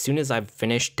 where as soon as I've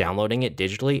finished downloading it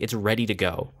digitally, it's ready to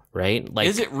go, right? Like,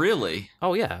 is it really?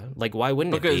 Oh, yeah. Like, why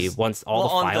wouldn't it be once all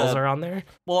the files are on there?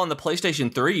 Well, on the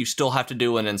PlayStation 3, you still have to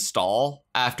do an install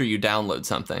after you download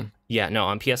something. Yeah, no,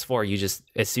 on PS4, you just,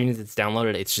 as soon as it's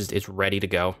downloaded, it's ready to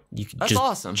go. You can That's just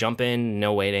awesome. Jump in,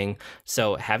 no waiting.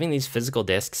 So having these physical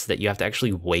discs that you have to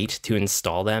actually wait to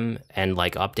install them and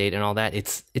like update and all that,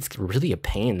 it's really a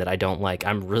pain that I don't like.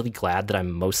 I'm really glad that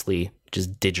I'm mostly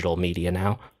just digital media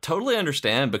now. Totally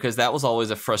understand, because that was always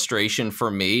a frustration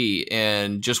for me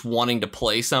and just wanting to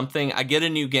play something. I get a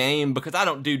new game because I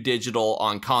don't do digital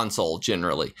on console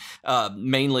generally,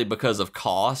 mainly because of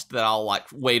cost, that I'll like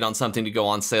wait on something to go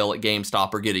on sale at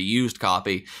GameStop or get a used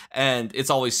copy. And it's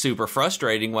always super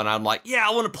frustrating when I'm like, yeah,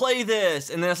 I want to play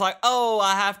this. And then it's like, oh,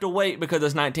 I have to wait because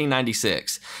it's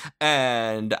 1996.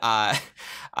 And I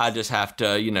just have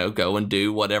to, go and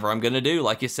do whatever I'm going to do.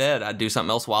 Like you said, I do something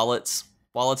else while it's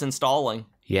installing.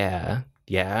 Yeah,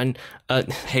 and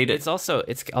hate it. It's also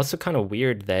kind of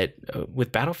weird that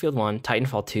with Battlefield 1,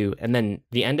 Titanfall 2, and then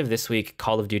the end of this week,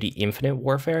 Call of Duty Infinite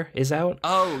Warfare is out.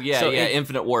 Oh, yeah,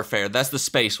 Infinite Warfare. That's the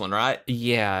space one, right?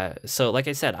 Yeah. So like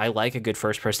I said, I like a good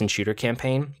first-person shooter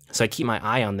campaign, so I keep my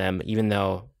eye on them, even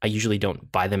though I usually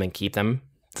don't buy them and keep them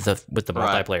with the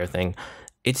multiplayer thing.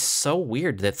 It's so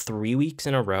weird that 3 weeks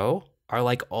in a row are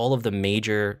like all of the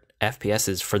major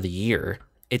FPSs for the year.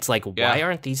 It's like, why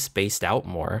aren't these spaced out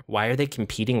more? Why are they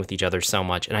competing with each other so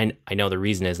much? And I know the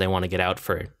reason is they want to get out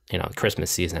for,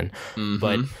 Christmas season. Mm-hmm.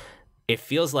 But it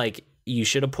feels like you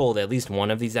should have pulled at least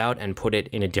one of these out and put it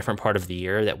in a different part of the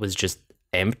year that was just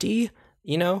empty,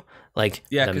 Like,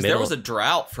 yeah, because there was a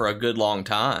drought for a good long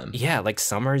time. Yeah, like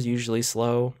summer is usually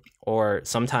slow, or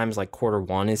sometimes like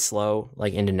Q1 is slow,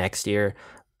 like into next year.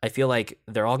 I feel like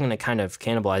they're all going to kind of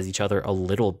cannibalize each other a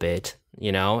little bit,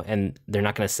 and they're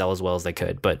not going to sell as well as they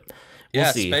could, but we'll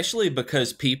see. Especially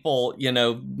because people,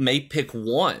 may pick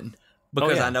one.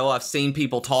 Because I know I've seen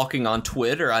people talking on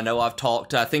Twitter. I know I've talked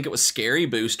to, I think it was Scary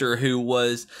Booster, who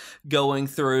was going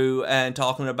through and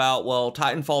talking about, well,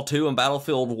 Titanfall 2 and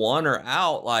Battlefield 1 are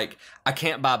out. Like, I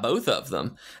can't buy both of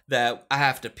them. That I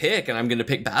have to pick, and I'm going to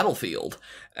pick Battlefield.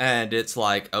 And it's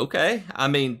like, okay. I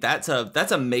mean, that's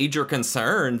a major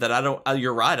concern that I don't,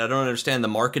 you're right. I don't understand the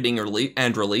marketing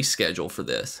and release schedule for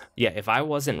this. Yeah, if I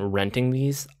wasn't renting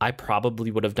these, I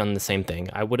probably would have done the same thing.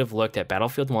 I would have looked at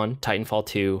Battlefield 1, Titanfall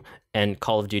 2, and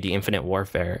Call of Duty Infinite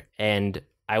Warfare, and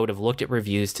I would have looked at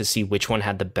reviews to see which one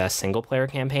had the best single-player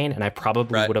campaign, and I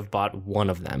probably would have bought one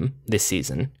of them this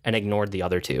season and ignored the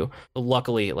other two.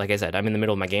 Luckily, like I said, I'm in the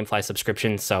middle of my GameFly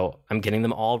subscription, so I'm getting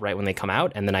them all right when they come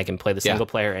out, and then I can play the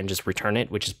single-player and just return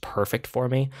it, which is perfect for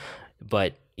me.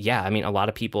 But yeah, I mean, a lot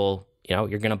of people, you're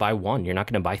going to buy one. You're not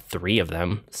going to buy three of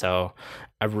them. So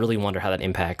I really wonder how that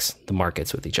impacts the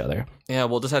markets with each other. Yeah,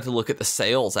 we'll just have to look at the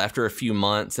sales after a few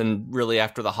months and really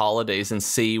after the holidays and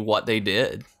see what they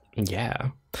did.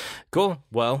 Yeah. Cool.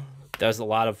 Well, that was a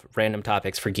lot of random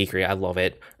topics for Geekery. I love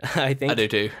it. I do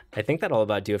too. I think that'll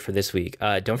about do it for this week.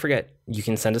 Don't forget, you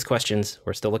can send us questions.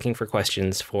 We're still looking for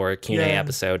questions for a Q&A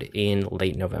episode in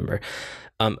late November.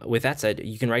 With that said,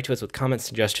 you can write to us with comments,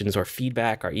 suggestions, or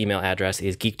feedback. Our email address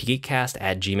is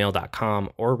geek2geekcast@gmail.com,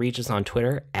 or reach us on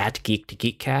Twitter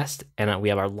 @geek2geekcast. And we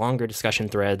have our longer discussion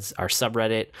threads. Our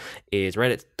subreddit is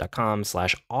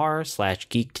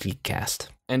reddit.com/r/geek2geekcast.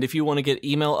 And if you want to get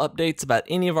email updates about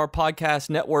any of our podcast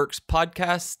networks, I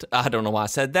don't know why I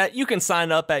said that, you can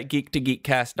sign up at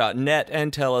geek2geekcast.net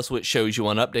and tell us what shows you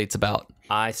want updates about.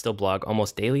 I still blog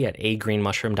almost daily at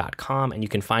agreenmushroom.com, and you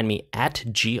can find me at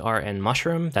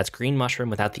grnmushroom. That's green mushroom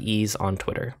without the E's on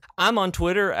Twitter. I'm on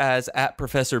Twitter as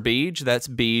 @ProfessorBeej. That's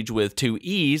Beej with 2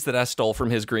 E's that I stole from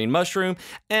his green mushroom.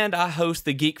 And I host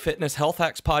the Geek Fitness Health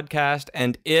Hacks podcast,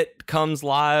 and it comes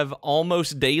live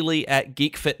almost daily at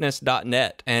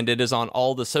geekfitness.net. And it is on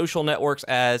all the social networks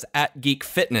as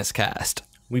 @GeekFitnessCast.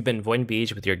 We've been Void and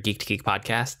Beej with your Geek to Geek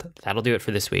podcast. That'll do it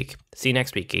for this week. See you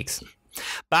next week, geeks.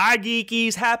 Bye,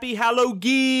 geekies. Happy Hallow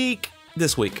Geek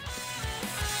this week.